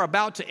 "You are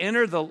about to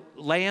enter the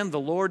land the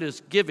Lord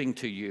is giving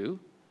to you.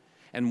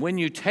 And when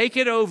you take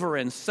it over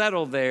and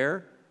settle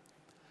there,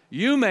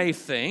 you may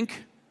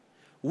think,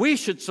 we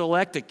should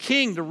select a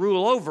king to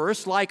rule over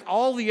us like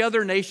all the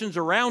other nations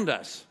around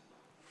us."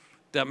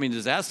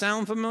 Does that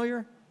sound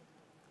familiar?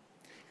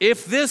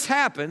 If this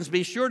happens,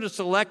 be sure to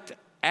select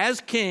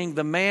as king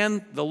the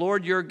man the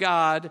Lord your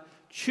God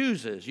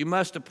chooses. You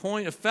must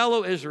appoint a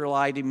fellow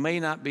Israelite. He may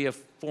not be a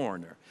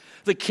foreigner.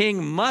 The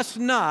king must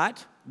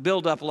not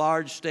build up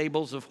large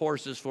stables of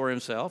horses for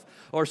himself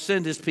or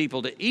send his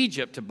people to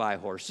Egypt to buy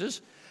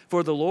horses.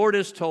 For the Lord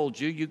has told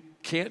you,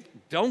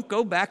 don't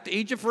go back to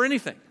Egypt for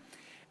anything.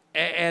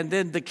 And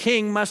then the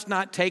king must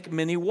not take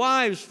many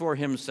wives for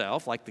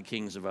himself, like the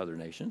kings of other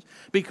nations,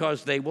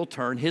 because they will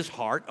turn his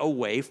heart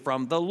away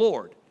from the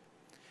Lord.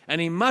 And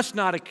he must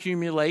not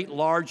accumulate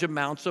large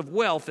amounts of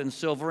wealth in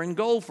silver and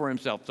gold for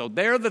himself. So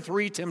there are the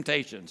three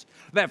temptations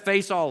that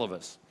face all of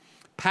us.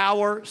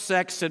 Power,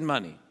 sex, and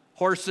money.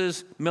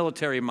 Horses,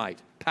 military might.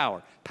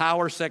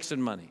 Power, sex,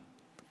 and money.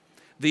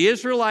 The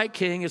Israelite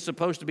king is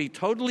supposed to be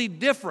totally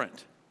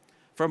different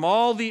from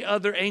all the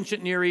other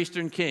ancient Near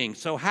Eastern kings.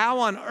 So how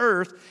on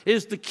earth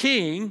is the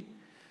king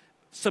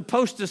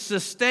supposed to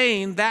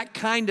sustain that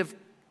kind of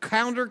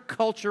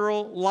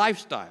countercultural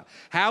lifestyle?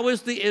 How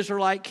is the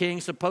Israelite king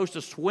supposed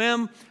to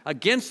swim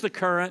against the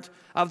current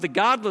of the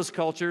godless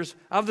cultures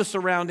of the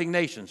surrounding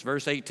nations?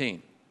 Verse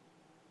 18.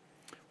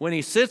 When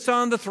he sits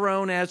on the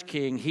throne as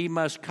king, he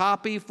must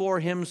copy for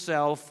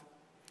himself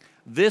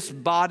this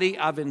body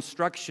of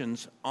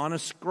instructions on a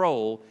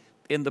scroll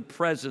in the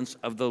presence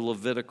of the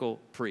Levitical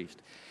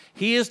priest.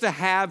 He is to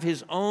have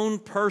his own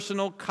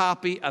personal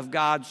copy of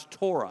God's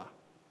Torah,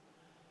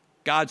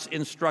 God's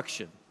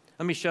instruction.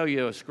 Let me show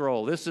you a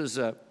scroll. This is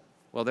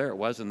there it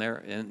was, and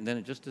then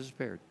it just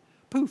disappeared.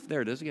 Poof,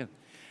 there it is again.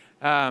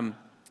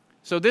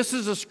 So this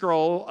is a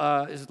scroll.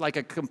 It's like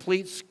a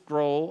complete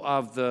scroll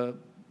of the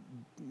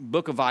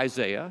book of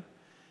Isaiah.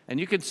 And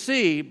you can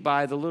see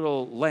by the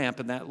little lamp,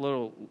 and that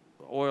little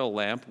oil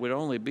lamp would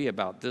only be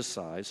about this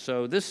size.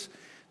 So this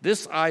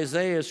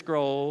Isaiah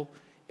scroll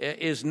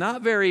is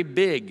not very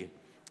big.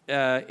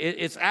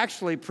 It's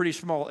actually pretty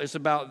small. It's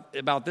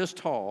about this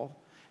tall.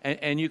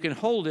 And you can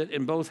hold it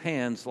in both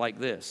hands like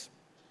this.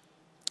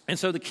 And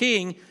so the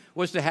king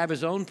was to have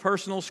his own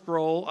personal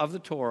scroll of the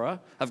Torah,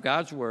 of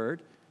God's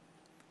word,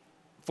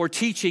 for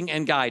teaching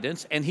and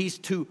guidance, and he's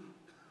to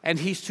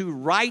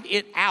write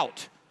it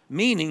out,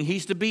 meaning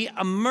he's to be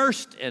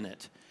immersed in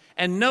it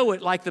and know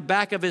it like the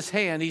back of his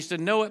hand. He's to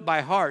know it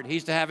by heart.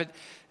 He's to have it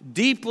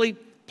deeply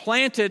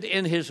planted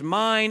in his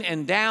mind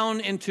and down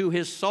into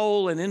his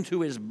soul and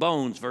into his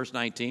bones, verse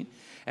 19.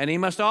 And he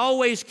must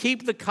always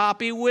keep the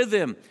copy with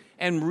him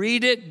and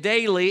read it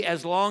daily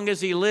as long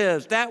as he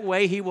lives. That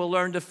way he will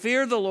learn to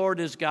fear the Lord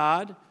his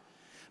God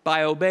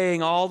by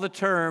obeying all the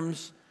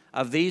terms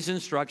of these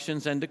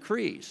instructions and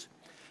decrees.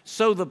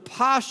 So the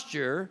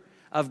posture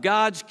of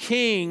God's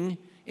king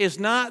is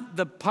not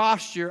the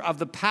posture of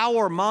the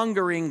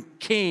power-mongering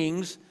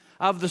kings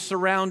of the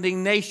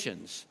surrounding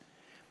nations.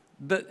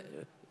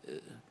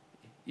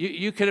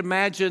 You could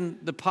imagine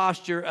the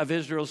posture of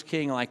Israel's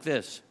king like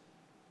this.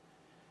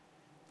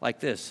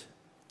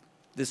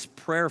 This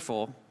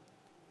prayerful,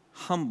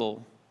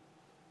 humble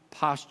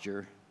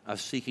posture of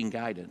seeking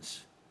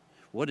guidance.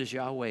 What is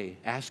Yahweh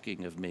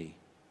asking of me?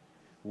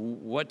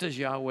 What does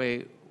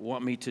Yahweh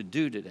want me to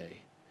do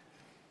today?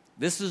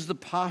 This is the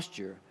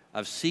posture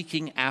of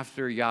seeking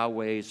after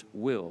Yahweh's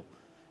will,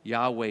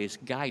 Yahweh's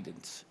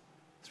guidance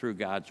through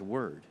God's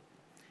word.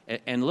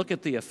 And look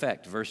at the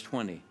effect, verse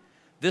 20.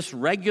 This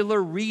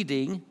regular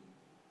reading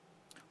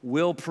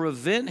will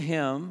prevent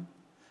him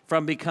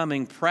from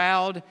becoming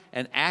proud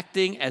and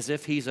acting as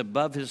if he's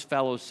above his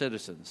fellow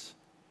citizens.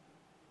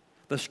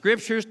 The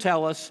scriptures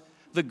tell us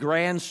the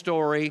grand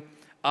story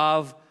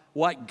of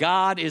what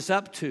God is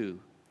up to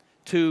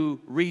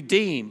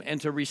redeem and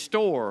to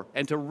restore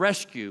and to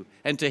rescue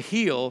and to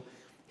heal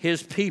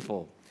his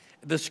people.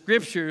 The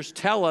scriptures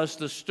tell us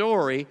the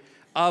story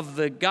of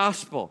the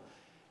gospel.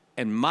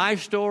 And my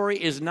story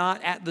is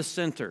not at the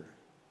center.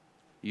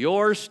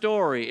 Your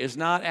story is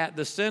not at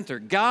the center.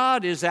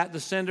 God is at the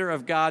center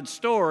of God's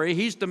story.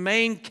 He's the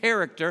main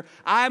character.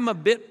 I'm a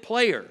bit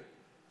player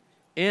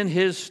in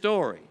his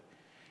story.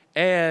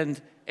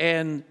 And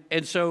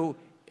so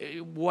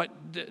what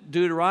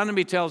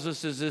Deuteronomy tells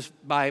us is this: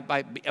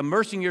 by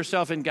immersing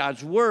yourself in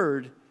God's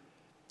word,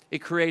 it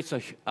creates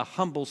a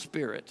humble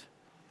spirit.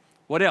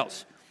 What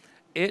else?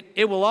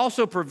 It will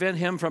also prevent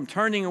him from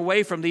turning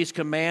away from these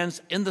commands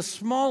in the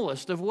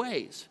smallest of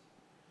ways.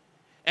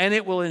 And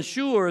it will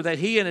ensure that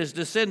he and his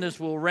descendants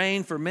will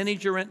reign for many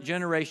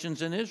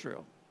generations in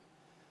Israel.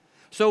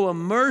 So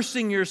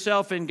immersing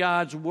yourself in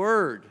God's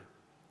word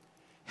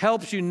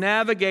helps you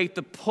navigate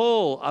the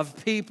pull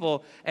of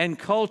people and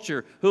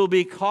culture who will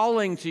be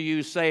calling to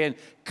you saying,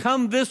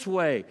 come this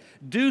way,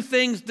 do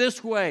things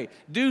this way,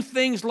 do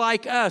things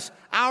like us.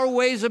 Our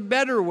way's a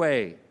better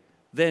way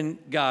than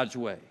God's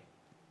way.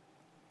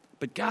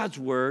 But God's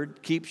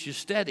word keeps you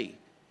steady,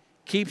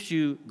 keeps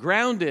you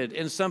grounded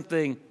in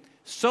something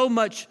so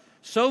much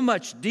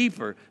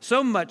deeper,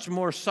 so much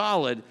more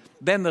solid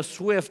than the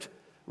swift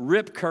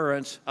rip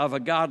currents of a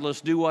godless,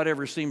 do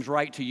whatever seems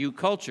right to you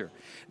culture.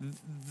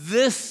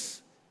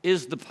 This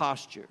is the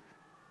posture.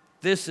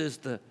 This is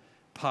the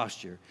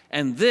posture.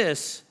 And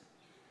this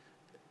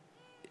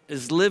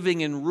is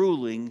living and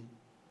ruling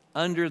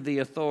under the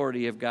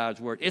authority of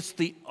God's word. It's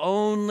the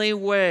only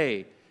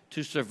way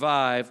to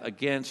survive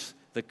against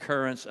the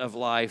currents of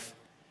life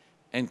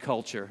and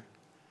culture.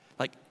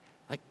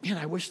 Man,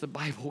 I wish the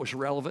Bible was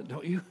relevant,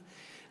 don't you?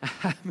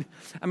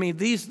 I mean,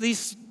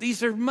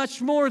 these are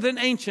much more than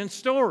ancient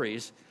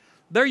stories.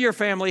 They're your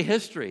family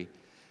history.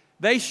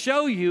 They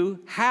show you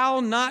how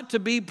not to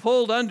be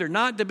pulled under,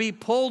 not to be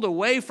pulled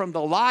away from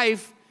the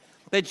life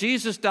that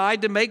Jesus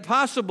died to make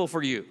possible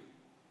for you.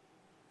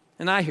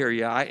 And I hear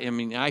you.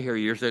 I hear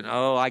you. You're saying,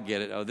 oh, I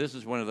get it. Oh, this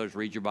is one of those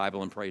read your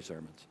Bible and pray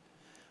sermons.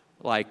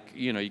 Like,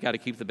 you got to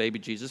keep the baby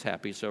Jesus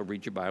happy, so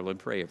read your Bible and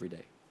pray every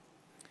day.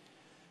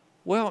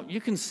 Well,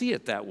 you can see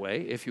it that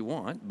way if you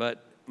want,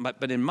 but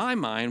in my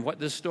mind, what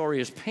this story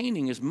is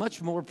painting is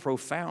much more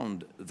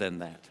profound than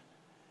that.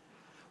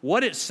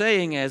 What it's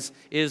saying is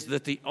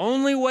that the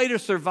only way to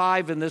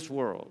survive in this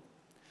world,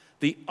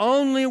 the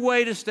only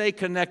way to stay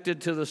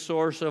connected to the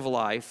source of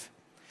life,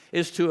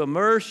 is to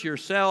immerse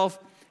yourself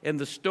in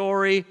the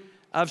story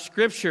of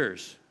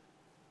Scriptures.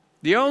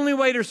 The only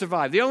way to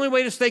survive, the only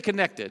way to stay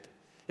connected,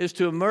 is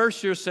to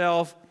immerse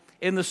yourself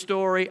in the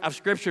story of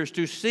Scriptures,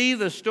 to see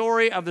the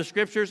story of the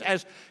Scriptures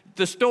as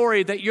the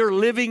story that you're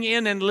living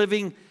in and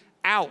living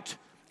out.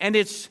 And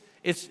it's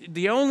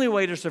the only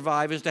way to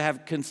survive is to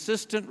have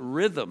consistent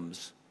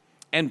rhythms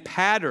and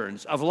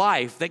patterns of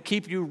life that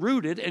keep you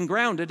rooted and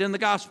grounded in the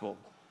gospel.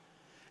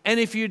 And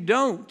if you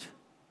don't,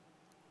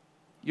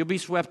 you'll be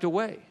swept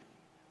away.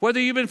 Whether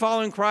you've been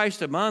following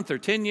Christ a month or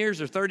 10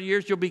 years or 30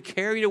 years, you'll be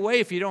carried away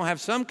if you don't have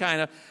some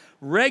kind of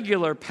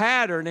regular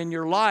pattern in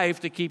your life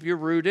to keep you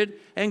rooted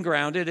and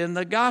grounded in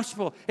the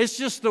gospel. It's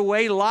just the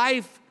way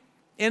life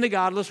in a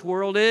godless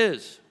world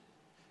is,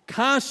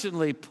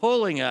 constantly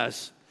pulling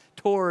us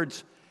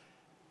towards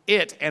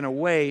it and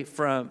away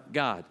from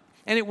God.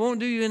 And it won't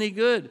do you any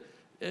good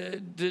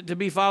to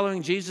be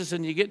following Jesus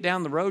and you get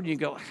down the road and you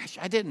go, gosh,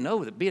 I didn't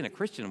know that being a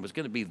Christian was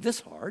going to be this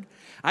hard.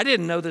 I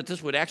didn't know that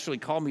this would actually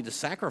call me to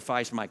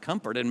sacrifice my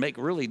comfort and make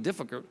really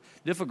difficult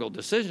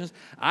decisions.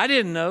 I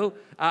didn't know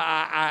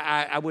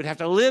I would have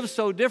to live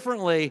so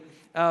differently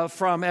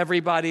from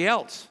everybody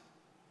else.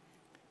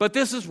 But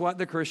this is what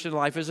the Christian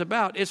life is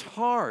about. It's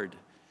hard.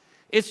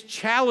 It's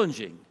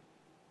challenging.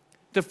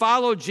 To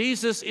follow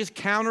Jesus is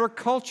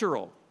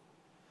countercultural.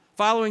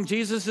 Following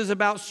Jesus is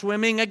about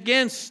swimming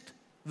against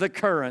the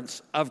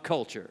currents of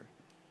culture.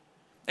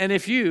 And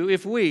if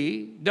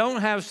we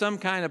don't have some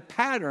kind of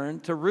pattern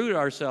to root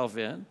ourselves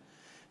in,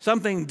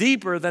 something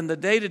deeper than the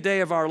day-to-day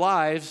of our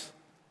lives,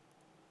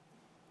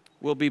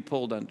 we'll be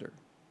pulled under.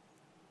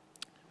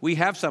 We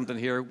have something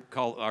here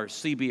called our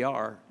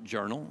CBR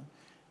journal,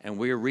 and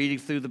we're reading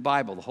through the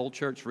Bible. The whole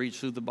church reads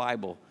through the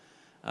Bible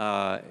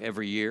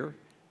every year,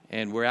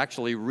 and we're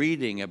actually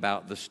reading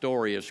about the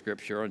story of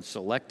Scripture and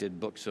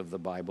selected books of the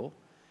Bible.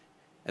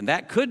 And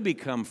that could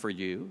become for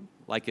you,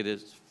 like it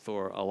is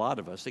for a lot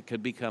of us, it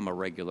could become a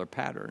regular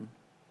pattern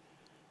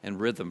and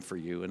rhythm for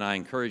you. And I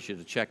encourage you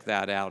to check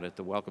that out at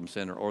the Welcome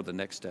Center or the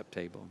Next Step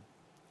table.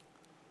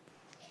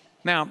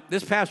 Now,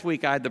 this past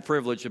week, I had the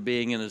privilege of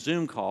being in a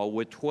Zoom call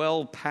with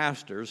 12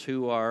 pastors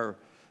who are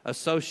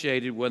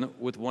associated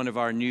with one of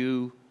our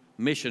new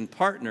mission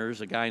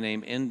partners, a guy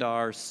named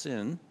Endar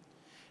Sin.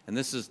 And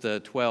this is the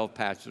 12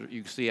 pastors.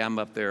 You can see I'm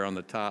up there on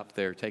the top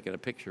there taking a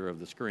picture of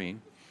the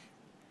screen.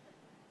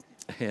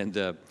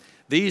 And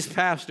these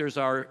pastors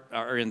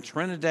are in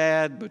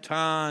Trinidad,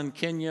 Bhutan,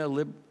 Kenya,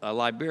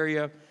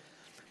 Liberia,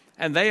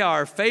 and they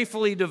are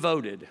faithfully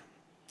devoted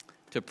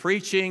to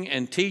preaching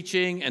and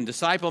teaching and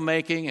disciple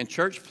making and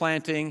church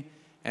planting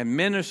and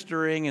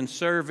ministering and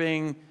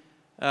serving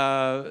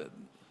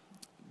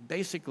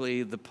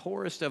basically the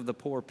poorest of the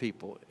poor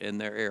people in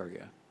their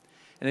area.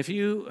 And if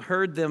you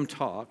heard them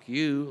talk,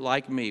 you,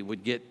 like me,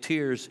 would get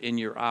tears in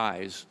your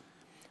eyes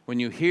when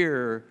you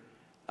hear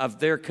of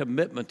their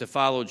commitment to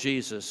follow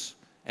Jesus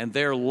and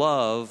their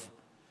love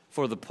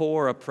for the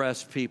poor,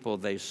 oppressed people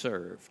they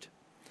served.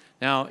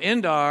 Now,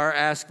 Endar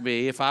asked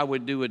me if I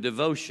would do a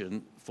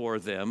devotion for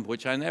them,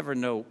 which I never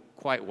know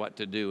quite what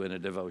to do in a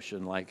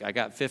devotion. Like, I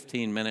got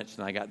 15 minutes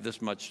and I got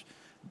this much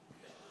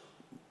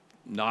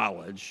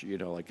knowledge,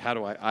 like how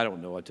do I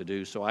don't know what to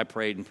do. So I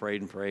prayed and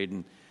prayed and prayed,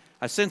 and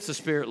I sensed the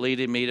Spirit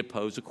leading me to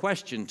pose a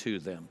question to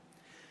them.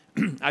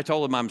 I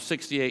told them I'm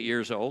 68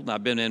 years old, and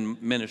I've been in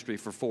ministry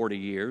for 40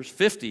 years,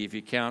 50 if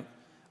you count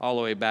all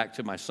the way back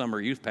to my summer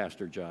youth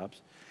pastor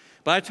jobs.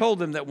 But I told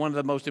them that one of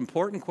the most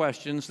important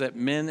questions that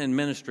men in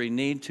ministry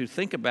need to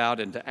think about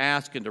and to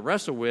ask and to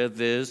wrestle with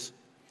is,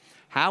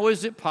 how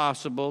is it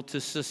possible to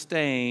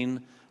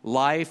sustain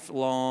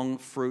lifelong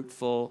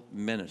fruitful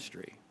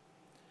ministry?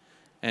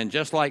 And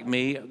just like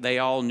me, they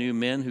all knew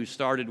men who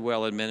started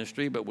well in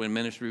ministry, but when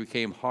ministry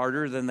became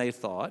harder than they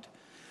thought,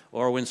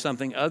 or when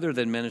something other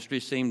than ministry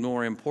seemed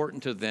more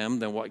important to them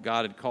than what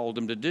God had called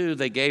them to do,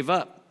 they gave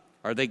up,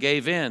 or they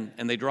gave in,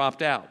 and they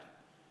dropped out.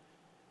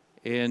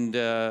 And,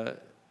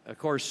 of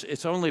course,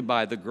 it's only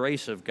by the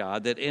grace of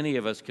God that any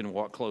of us can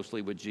walk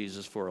closely with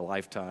Jesus for a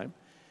lifetime.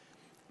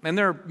 And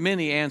there are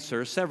many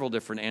answers, several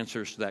different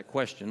answers to that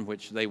question,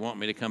 which they want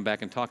me to come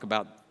back and talk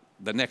about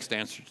the next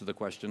answer to the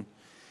question.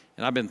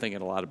 And I've been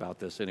thinking a lot about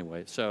this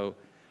anyway. So,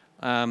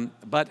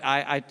 but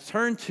I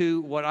turned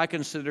to what I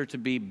consider to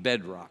be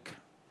bedrock.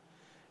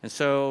 And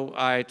so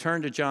I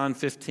turned to John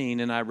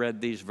 15 and I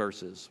read these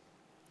verses.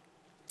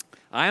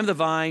 I am the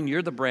vine,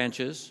 you're the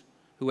branches.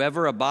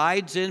 Whoever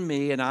abides in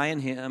me and I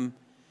in him,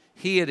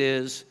 he it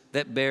is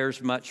that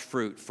bears much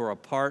fruit. For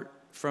apart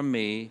from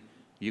me,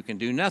 you can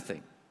do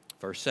nothing.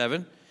 Verse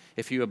 7,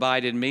 if you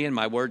abide in me and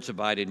my words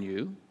abide in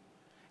you,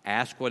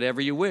 Ask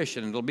whatever you wish,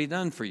 and it'll be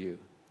done for you.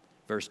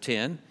 Verse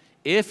 10,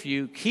 if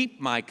you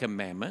keep my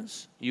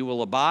commandments, you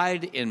will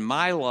abide in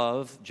my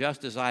love,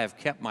 just as I have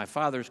kept my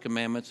Father's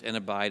commandments and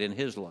abide in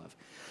his love.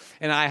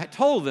 And I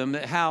told them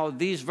that how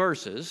these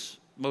verses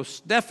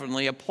most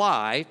definitely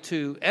apply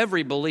to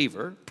every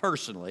believer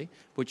personally,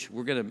 which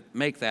we're going to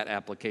make that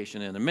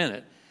application in a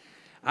minute.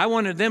 I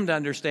wanted them to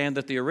understand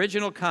that the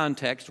original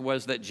context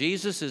was that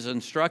Jesus is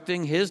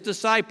instructing his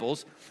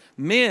disciples,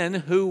 men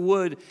who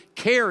would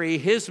carry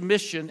his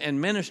mission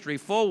and ministry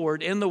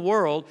forward in the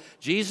world.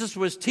 Jesus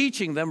was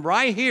teaching them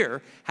right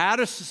here how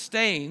to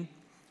sustain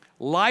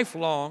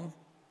lifelong,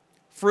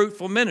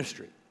 fruitful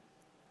ministry.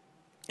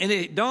 And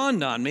it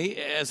dawned on me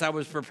as I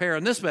was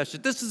preparing this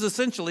message, this is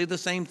essentially the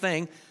same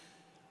thing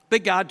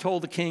that God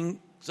told the kings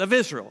of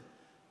Israel.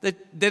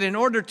 That in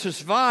order to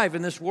survive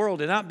in this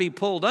world and not be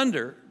pulled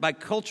under by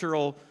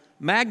cultural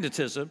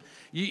magnetism,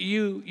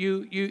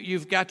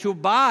 you've got to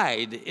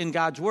abide in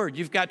God's word.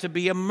 You've got to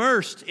be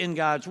immersed in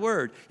God's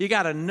word. You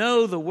got to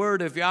know the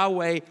word of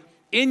Yahweh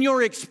in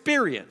your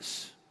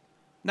experience,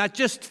 not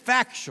just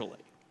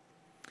factually.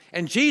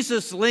 And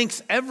Jesus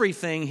links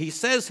everything he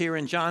says here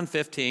in John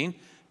 15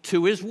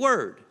 to his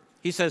word.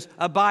 He says,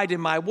 abide in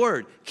my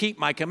word, keep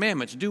my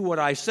commandments, do what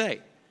I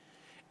say.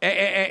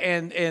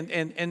 And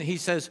he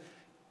says,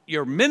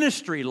 your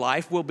ministry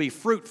life will be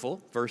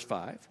fruitful, verse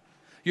 5.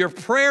 Your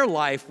prayer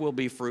life will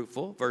be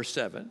fruitful, verse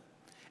 7.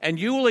 And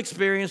you will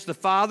experience the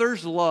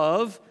Father's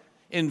love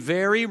in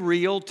very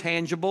real,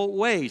 tangible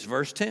ways,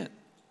 verse 10.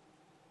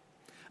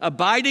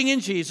 Abiding in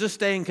Jesus,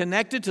 staying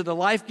connected to the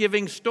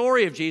life-giving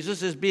story of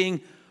Jesus, is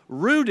being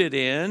rooted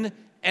in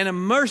and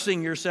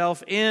immersing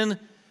yourself in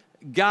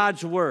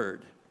God's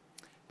word.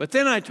 But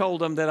then I told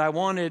them that I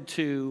wanted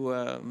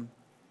to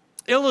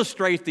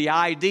illustrate the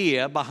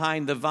idea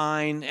behind the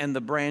vine and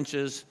the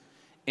branches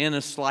in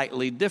a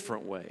slightly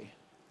different way.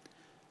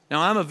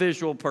 Now, I'm a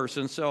visual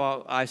person,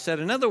 so I said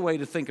another way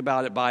to think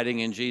about abiding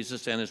in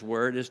Jesus and his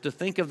word is to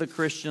think of the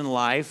Christian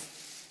life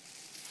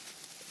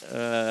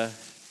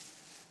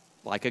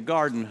like a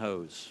garden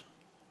hose,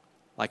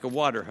 like a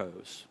water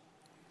hose.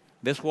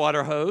 This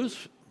water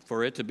hose,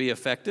 for it to be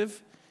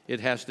effective,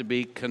 it has to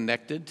be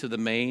connected to the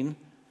main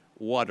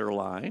water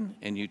line,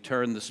 and you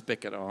turn the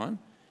spigot on,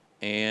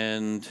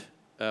 and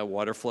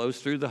water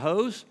flows through the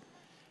hose,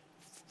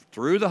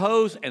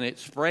 and it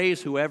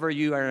sprays whoever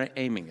you are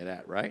aiming it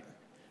at, right?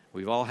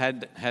 We've all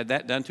had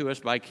that done to us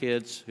by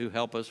kids who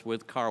help us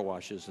with car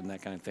washes and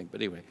that kind of thing. But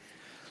anyway,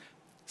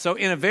 so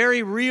in a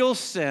very real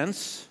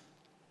sense,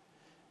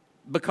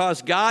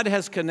 because God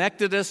has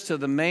connected us to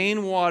the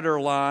main water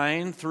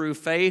line through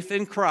faith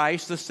in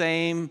Christ, the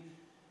same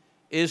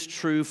is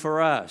true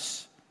for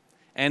us.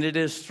 And it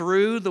is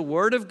through the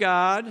Word of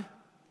God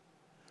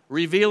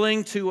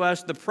revealing to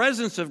us the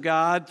presence of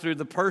God through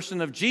the person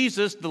of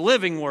Jesus, the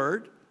living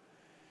Word,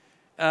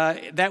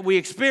 that we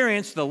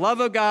experience the love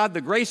of God,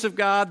 the grace of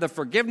God, the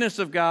forgiveness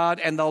of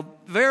God, and the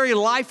very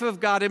life of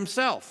God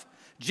himself.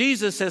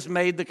 Jesus has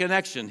made the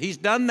connection. He's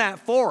done that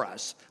for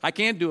us. I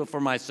can't do it for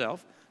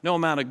myself. No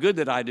amount of good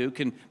that I do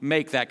can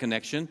make that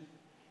connection.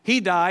 He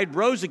died,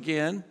 rose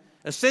again,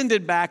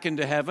 ascended back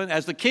into heaven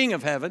as the King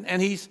of heaven,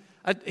 and he's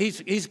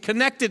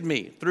connected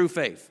me through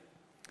faith.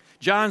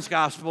 John's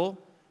gospel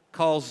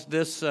calls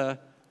this,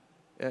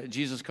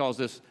 Jesus calls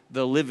this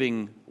the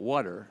living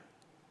water,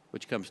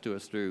 which comes to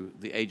us through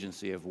the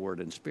agency of Word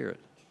and Spirit.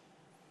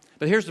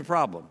 But here's the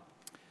problem.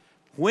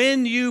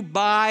 When you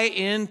buy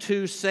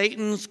into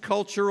Satan's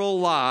cultural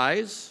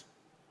lies,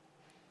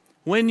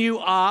 when you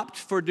opt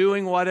for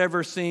doing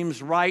whatever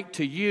seems right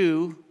to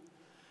you,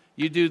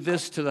 you do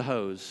this to the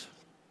hose.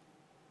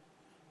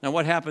 Now,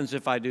 what happens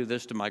if I do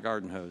this to my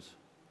garden hose?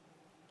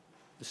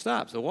 It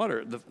stops. The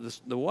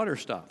water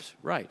stops,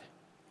 right.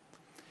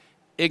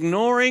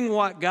 Ignoring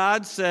what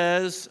God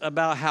says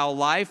about how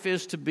life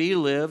is to be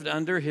lived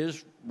under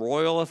his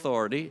royal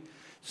authority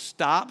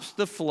stops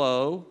the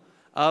flow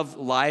of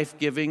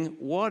life-giving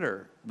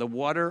water, the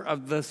water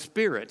of the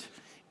Spirit,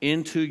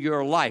 into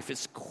your life.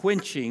 It's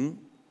quenching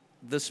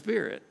the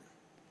Spirit.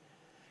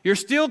 You're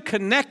still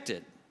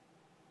connected,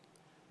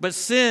 but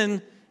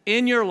sin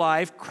in your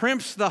life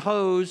crimps the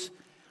hose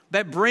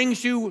that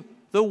brings you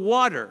the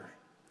water.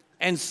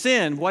 And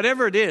sin,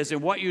 whatever it is,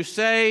 and what you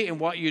say and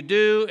what you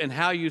do and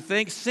how you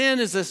think, sin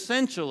is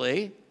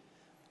essentially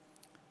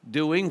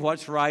doing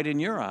what's right in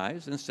your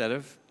eyes instead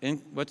of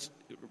what's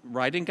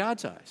right in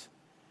God's eyes.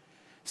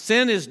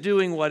 Sin is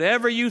doing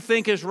whatever you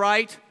think is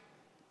right.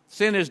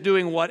 Sin is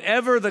doing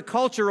whatever the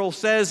cultural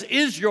says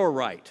is your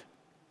right.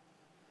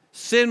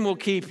 Sin will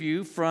keep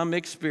you from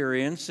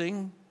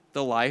experiencing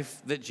the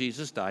life that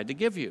Jesus died to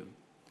give you.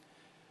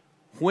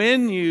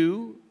 When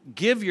you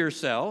give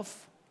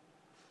yourself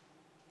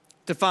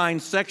to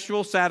find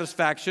sexual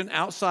satisfaction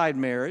outside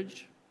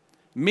marriage,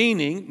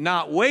 meaning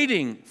not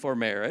waiting for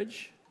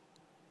marriage,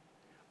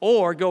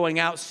 or going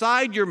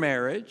outside your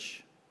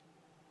marriage,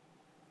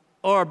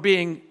 or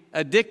being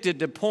addicted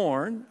to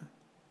porn,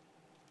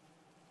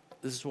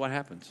 this is what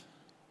happens.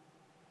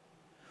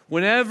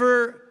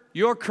 Whenever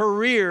your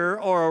career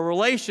or a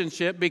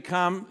relationship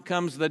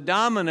becomes the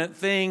dominant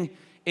thing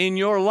in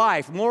your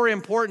life, more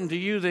important to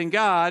you than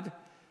God,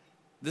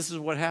 this is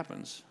what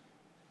happens.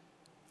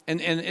 And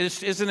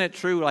isn't it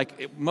true?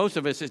 Like most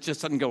of us, it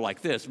just doesn't go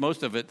like this.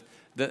 Most of it,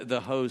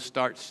 the hose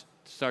starts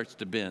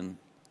to bend,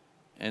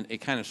 and it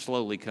kind of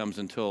slowly comes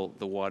until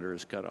the water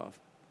is cut off.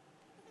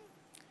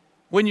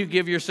 When you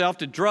give yourself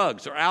to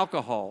drugs or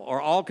alcohol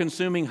or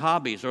all-consuming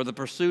hobbies or the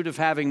pursuit of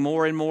having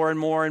more and more and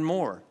more and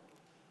more,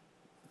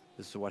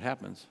 this is what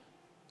happens.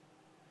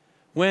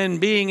 When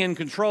being in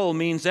control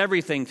means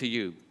everything to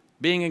you,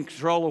 being in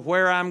control of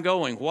where I'm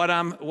going, what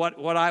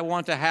I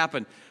want to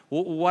happen,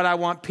 what I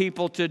want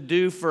people to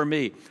do for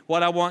me,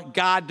 what I want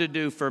God to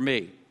do for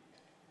me.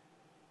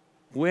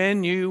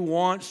 When you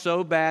want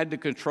so bad to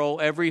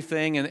control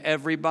everything and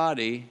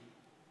everybody,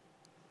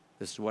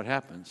 this is what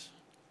happens.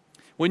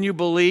 When you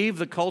believe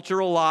the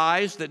cultural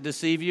lies that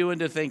deceive you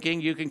into thinking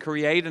you can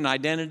create an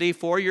identity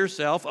for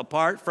yourself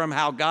apart from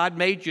how God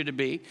made you to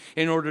be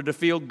in order to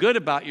feel good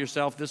about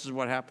yourself, this is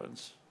what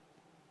happens.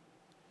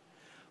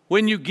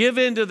 When you give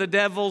in to the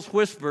devil's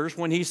whispers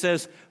when he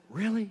says,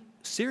 really?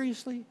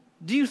 Seriously?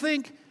 Do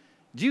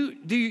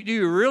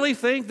you really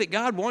think that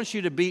God wants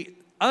you to be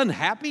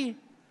unhappy?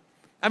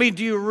 I mean,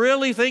 do you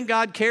really think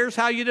God cares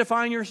how you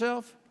define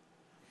yourself?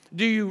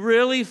 Do you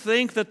really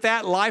think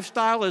that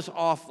lifestyle is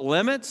off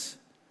limits?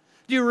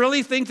 Do you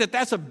really think that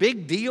that's a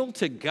big deal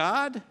to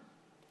God? That's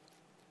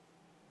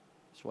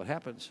what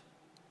happens.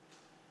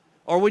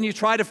 Or when you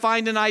try to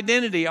find an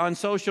identity on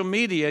social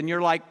media and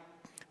you're like,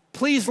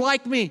 please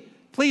like me,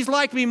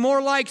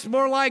 more likes,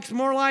 more likes,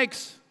 more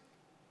likes.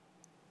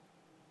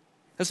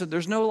 Listen,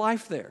 there's no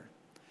life there.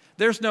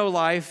 There's no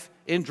life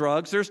in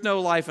drugs. There's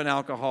no life in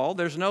alcohol.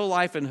 There's no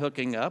life in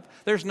hooking up.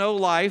 There's no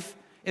life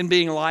in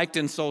being liked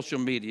in social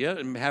media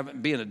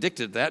and being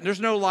addicted to that. There's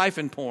no life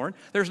in porn.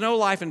 There's no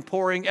life in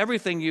pouring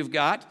everything you've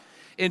got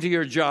into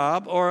your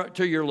job or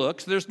to your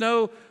looks. There's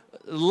no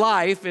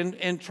life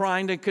in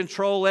trying to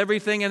control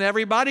everything and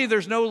everybody.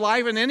 There's no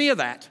life in any of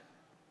that.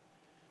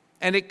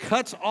 And it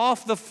cuts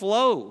off the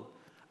flow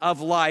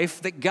of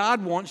life that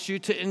God wants you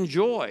to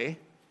enjoy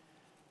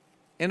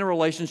in a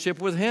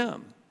relationship with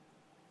Him.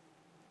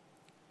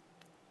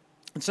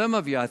 And some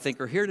of you, I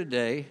think, are here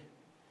today,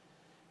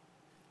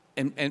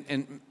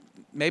 and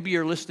maybe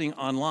you're listening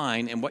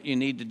online, and what you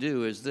need to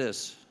do is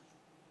this.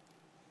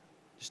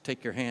 Just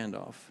take your hand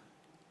off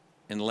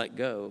and let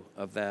go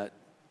of that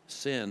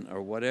sin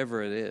or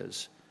whatever it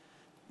is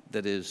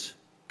that is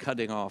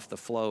cutting off the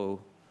flow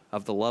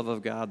of the love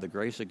of God, the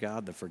grace of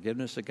God, the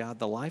forgiveness of God,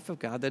 the life of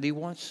God that He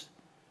wants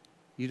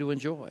you to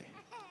enjoy.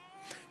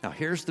 Now,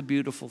 here's the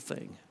beautiful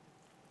thing.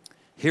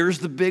 Here's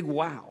the big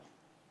wow.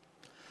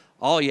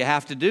 All you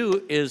have to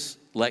do is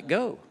let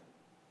go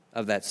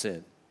of that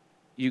sin.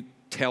 You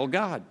tell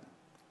God,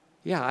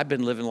 yeah, I've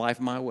been living life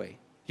my way.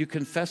 You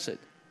confess it.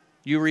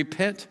 You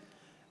repent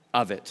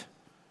of it.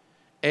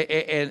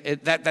 And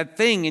that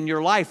thing in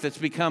your life that's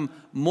become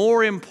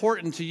more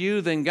important to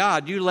you than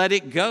God, you let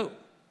it go.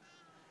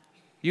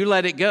 You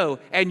let it go,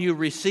 and you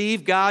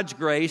receive God's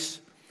grace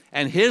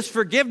and His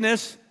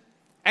forgiveness,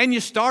 and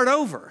you start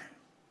over.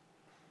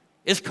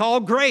 It's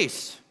called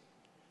grace,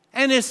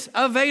 and it's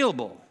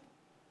available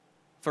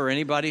for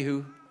anybody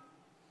who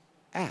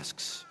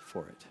asks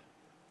for it.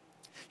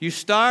 You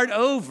start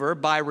over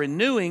by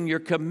renewing your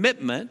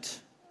commitment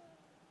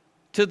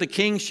to the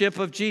kingship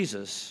of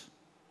Jesus.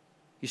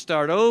 You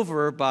start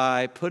over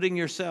by putting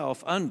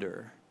yourself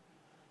under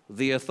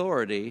the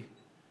authority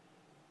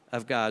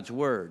of God's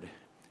word.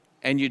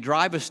 And you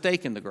drive a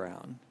stake in the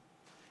ground,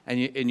 and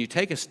you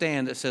take a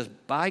stand that says,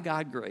 by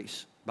God's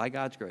grace,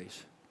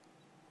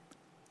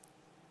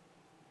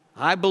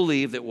 I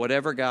believe that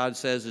whatever God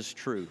says is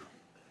true.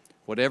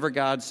 Whatever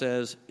God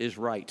says is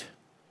right.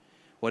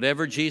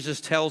 Whatever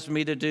Jesus tells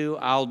me to do,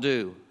 I'll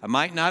do. I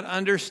might not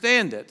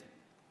understand it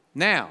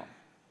now,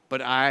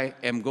 but I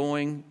am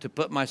going to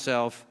put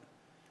myself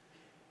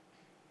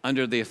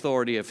under the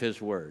authority of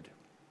His word.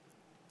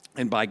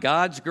 And by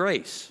God's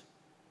grace,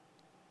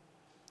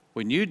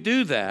 when you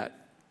do that,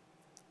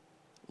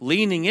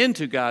 leaning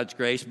into God's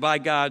grace, by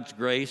God's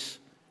grace,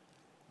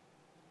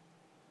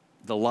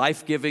 the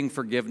life-giving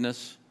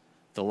forgiveness,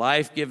 the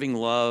life-giving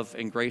love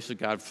and grace of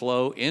God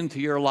flow into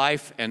your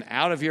life and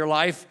out of your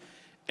life,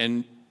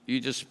 and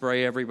you just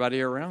spray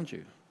everybody around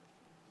you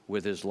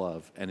with His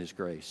love and His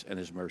grace and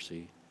His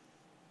mercy.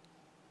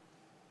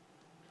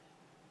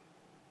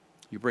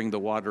 You bring the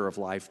water of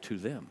life to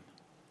them.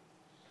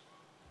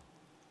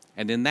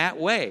 And in that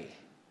way,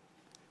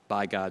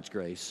 by God's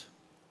grace,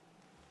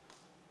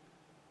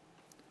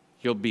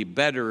 you'll be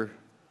better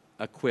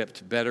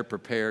equipped, better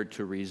prepared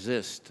to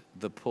resist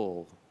the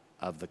pull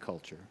of the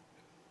culture.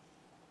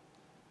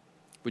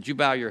 Would you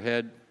bow your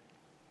head?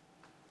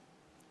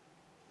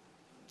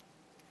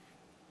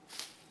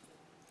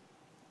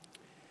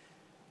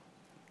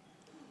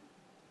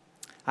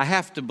 I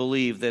have to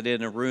believe that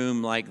in a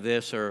room like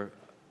this, or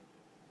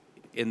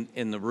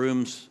in the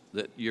rooms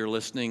that you're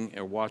listening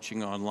or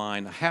watching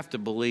online, I have to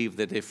believe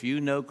that if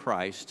you know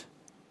Christ,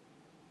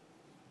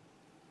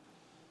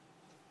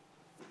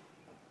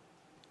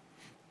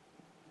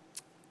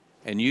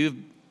 and you've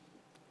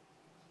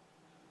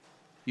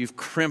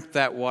crimped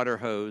that water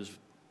hose.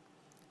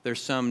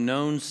 There's some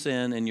known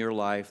sin in your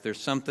life. There's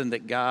something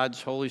that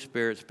God's Holy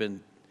Spirit's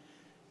been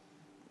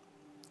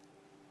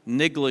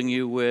niggling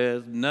you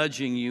with,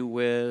 nudging you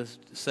with,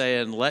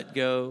 saying, let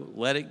go,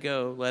 let it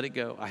go, let it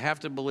go. I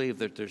have to believe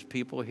that there's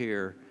people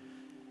here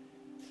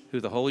who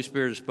the Holy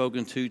Spirit has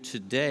spoken to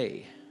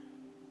today,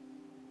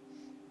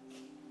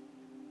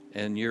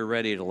 and you're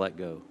ready to let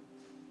go.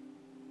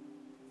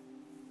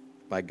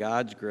 By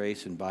God's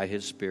grace and by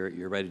His Spirit,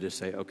 you're ready to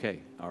say,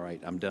 okay, all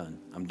right, I'm done.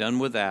 I'm done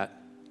with that.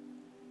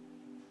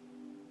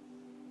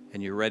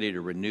 And you're ready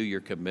to renew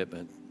your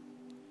commitment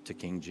to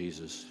King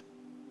Jesus.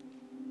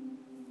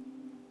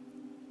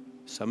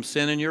 Some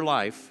sin in your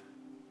life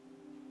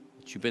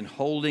that you've been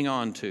holding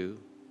on to,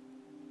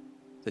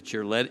 that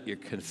you're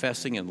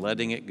confessing and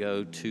letting it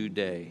go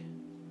today.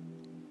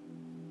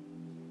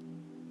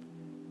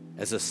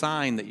 As a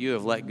sign that you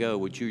have let go,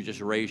 would you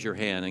just raise your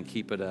hand and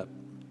keep it up?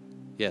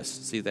 Yes,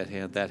 see that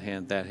hand, that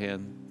hand, that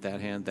hand, that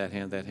hand, that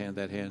hand, that hand,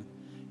 that hand.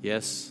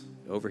 Yes,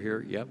 over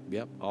here, yep,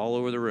 all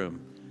over the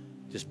room.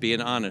 Just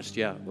being honest,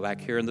 yeah,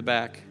 back here in the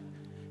back.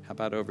 How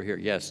about over here?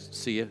 Yes,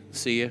 see you,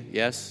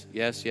 yes.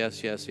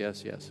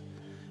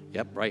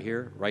 Yep, right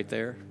here, right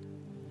there.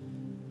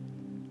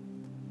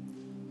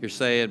 You're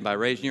saying, by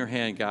raising your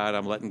hand, God,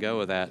 I'm letting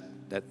go of that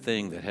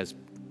thing that has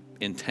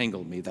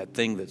entangled me, that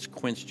thing that's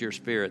quenched your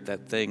spirit,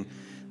 that thing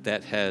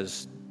that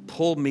has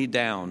pulled me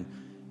down,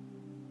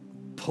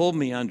 pulled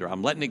me under.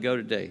 I'm letting it go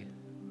today.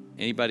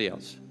 Anybody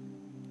else?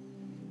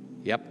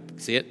 Yep,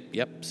 see it?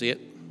 Yep, see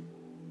it?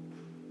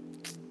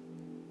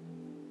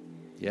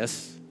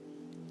 Yes.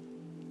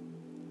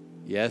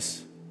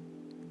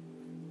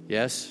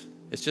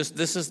 It's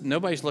just,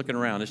 nobody's looking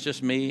around. It's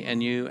just me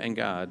and you and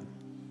God.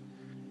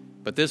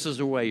 But this is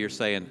the way you're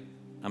saying,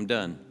 I'm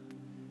done.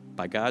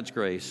 By God's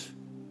grace,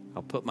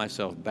 I'll put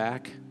myself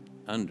back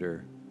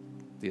under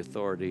the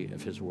authority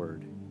of His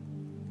Word.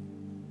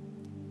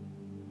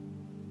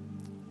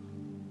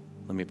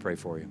 Let me pray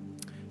for you.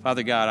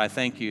 Father God, I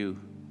thank you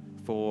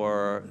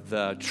for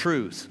the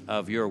truth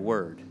of your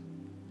Word.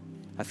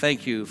 I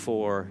thank you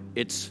for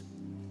its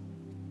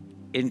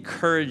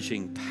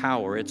encouraging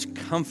power, its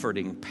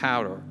comforting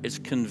power, its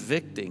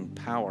convicting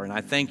power. And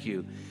I thank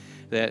you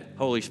that,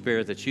 Holy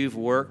Spirit, that you've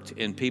worked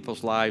in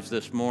people's lives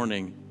this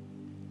morning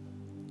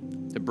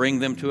to bring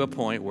them to a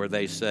point where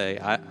they say,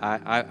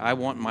 I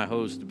want my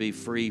hose to be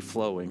free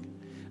flowing.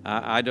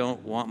 I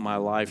don't want my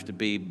life to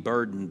be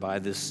burdened by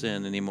this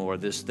sin anymore,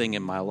 this thing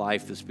in my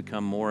life that's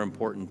become more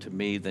important to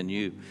me than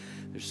you.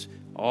 There's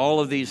all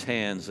of these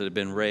hands that have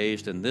been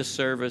raised in this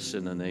service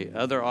and in the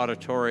other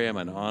auditorium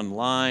and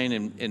online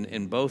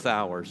in both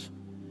hours.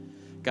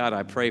 God,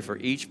 I pray for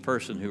each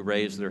person who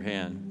raised their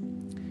hand.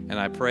 And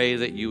I pray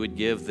that you would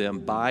give them,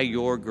 by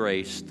your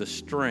grace, the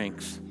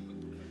strength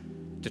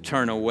to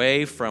turn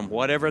away from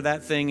whatever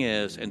that thing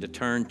is and to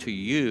turn to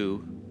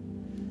you.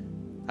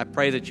 I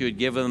pray that you would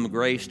give them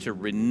grace to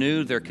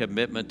renew their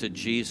commitment to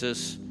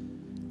Jesus,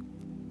 and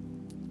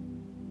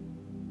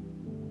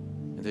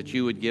that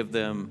you would give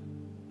them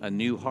a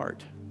new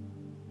heart,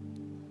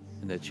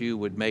 and that you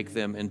would make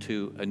them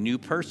into a new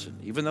person,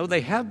 even though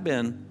they have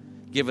been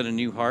given a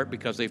new heart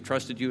because they've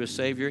trusted you as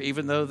Savior,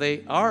 even though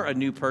they are a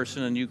new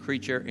person, a new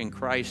creature in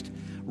Christ.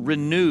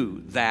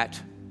 Renew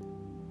that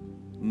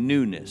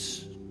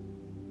newness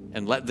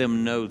and let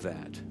them know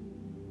that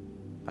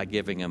by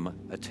giving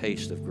them a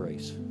taste of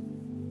grace.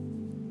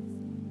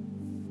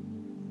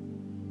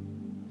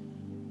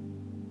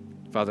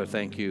 Father,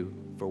 thank you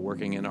for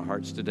working in our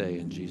hearts today.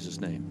 In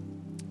Jesus' name,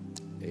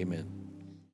 amen.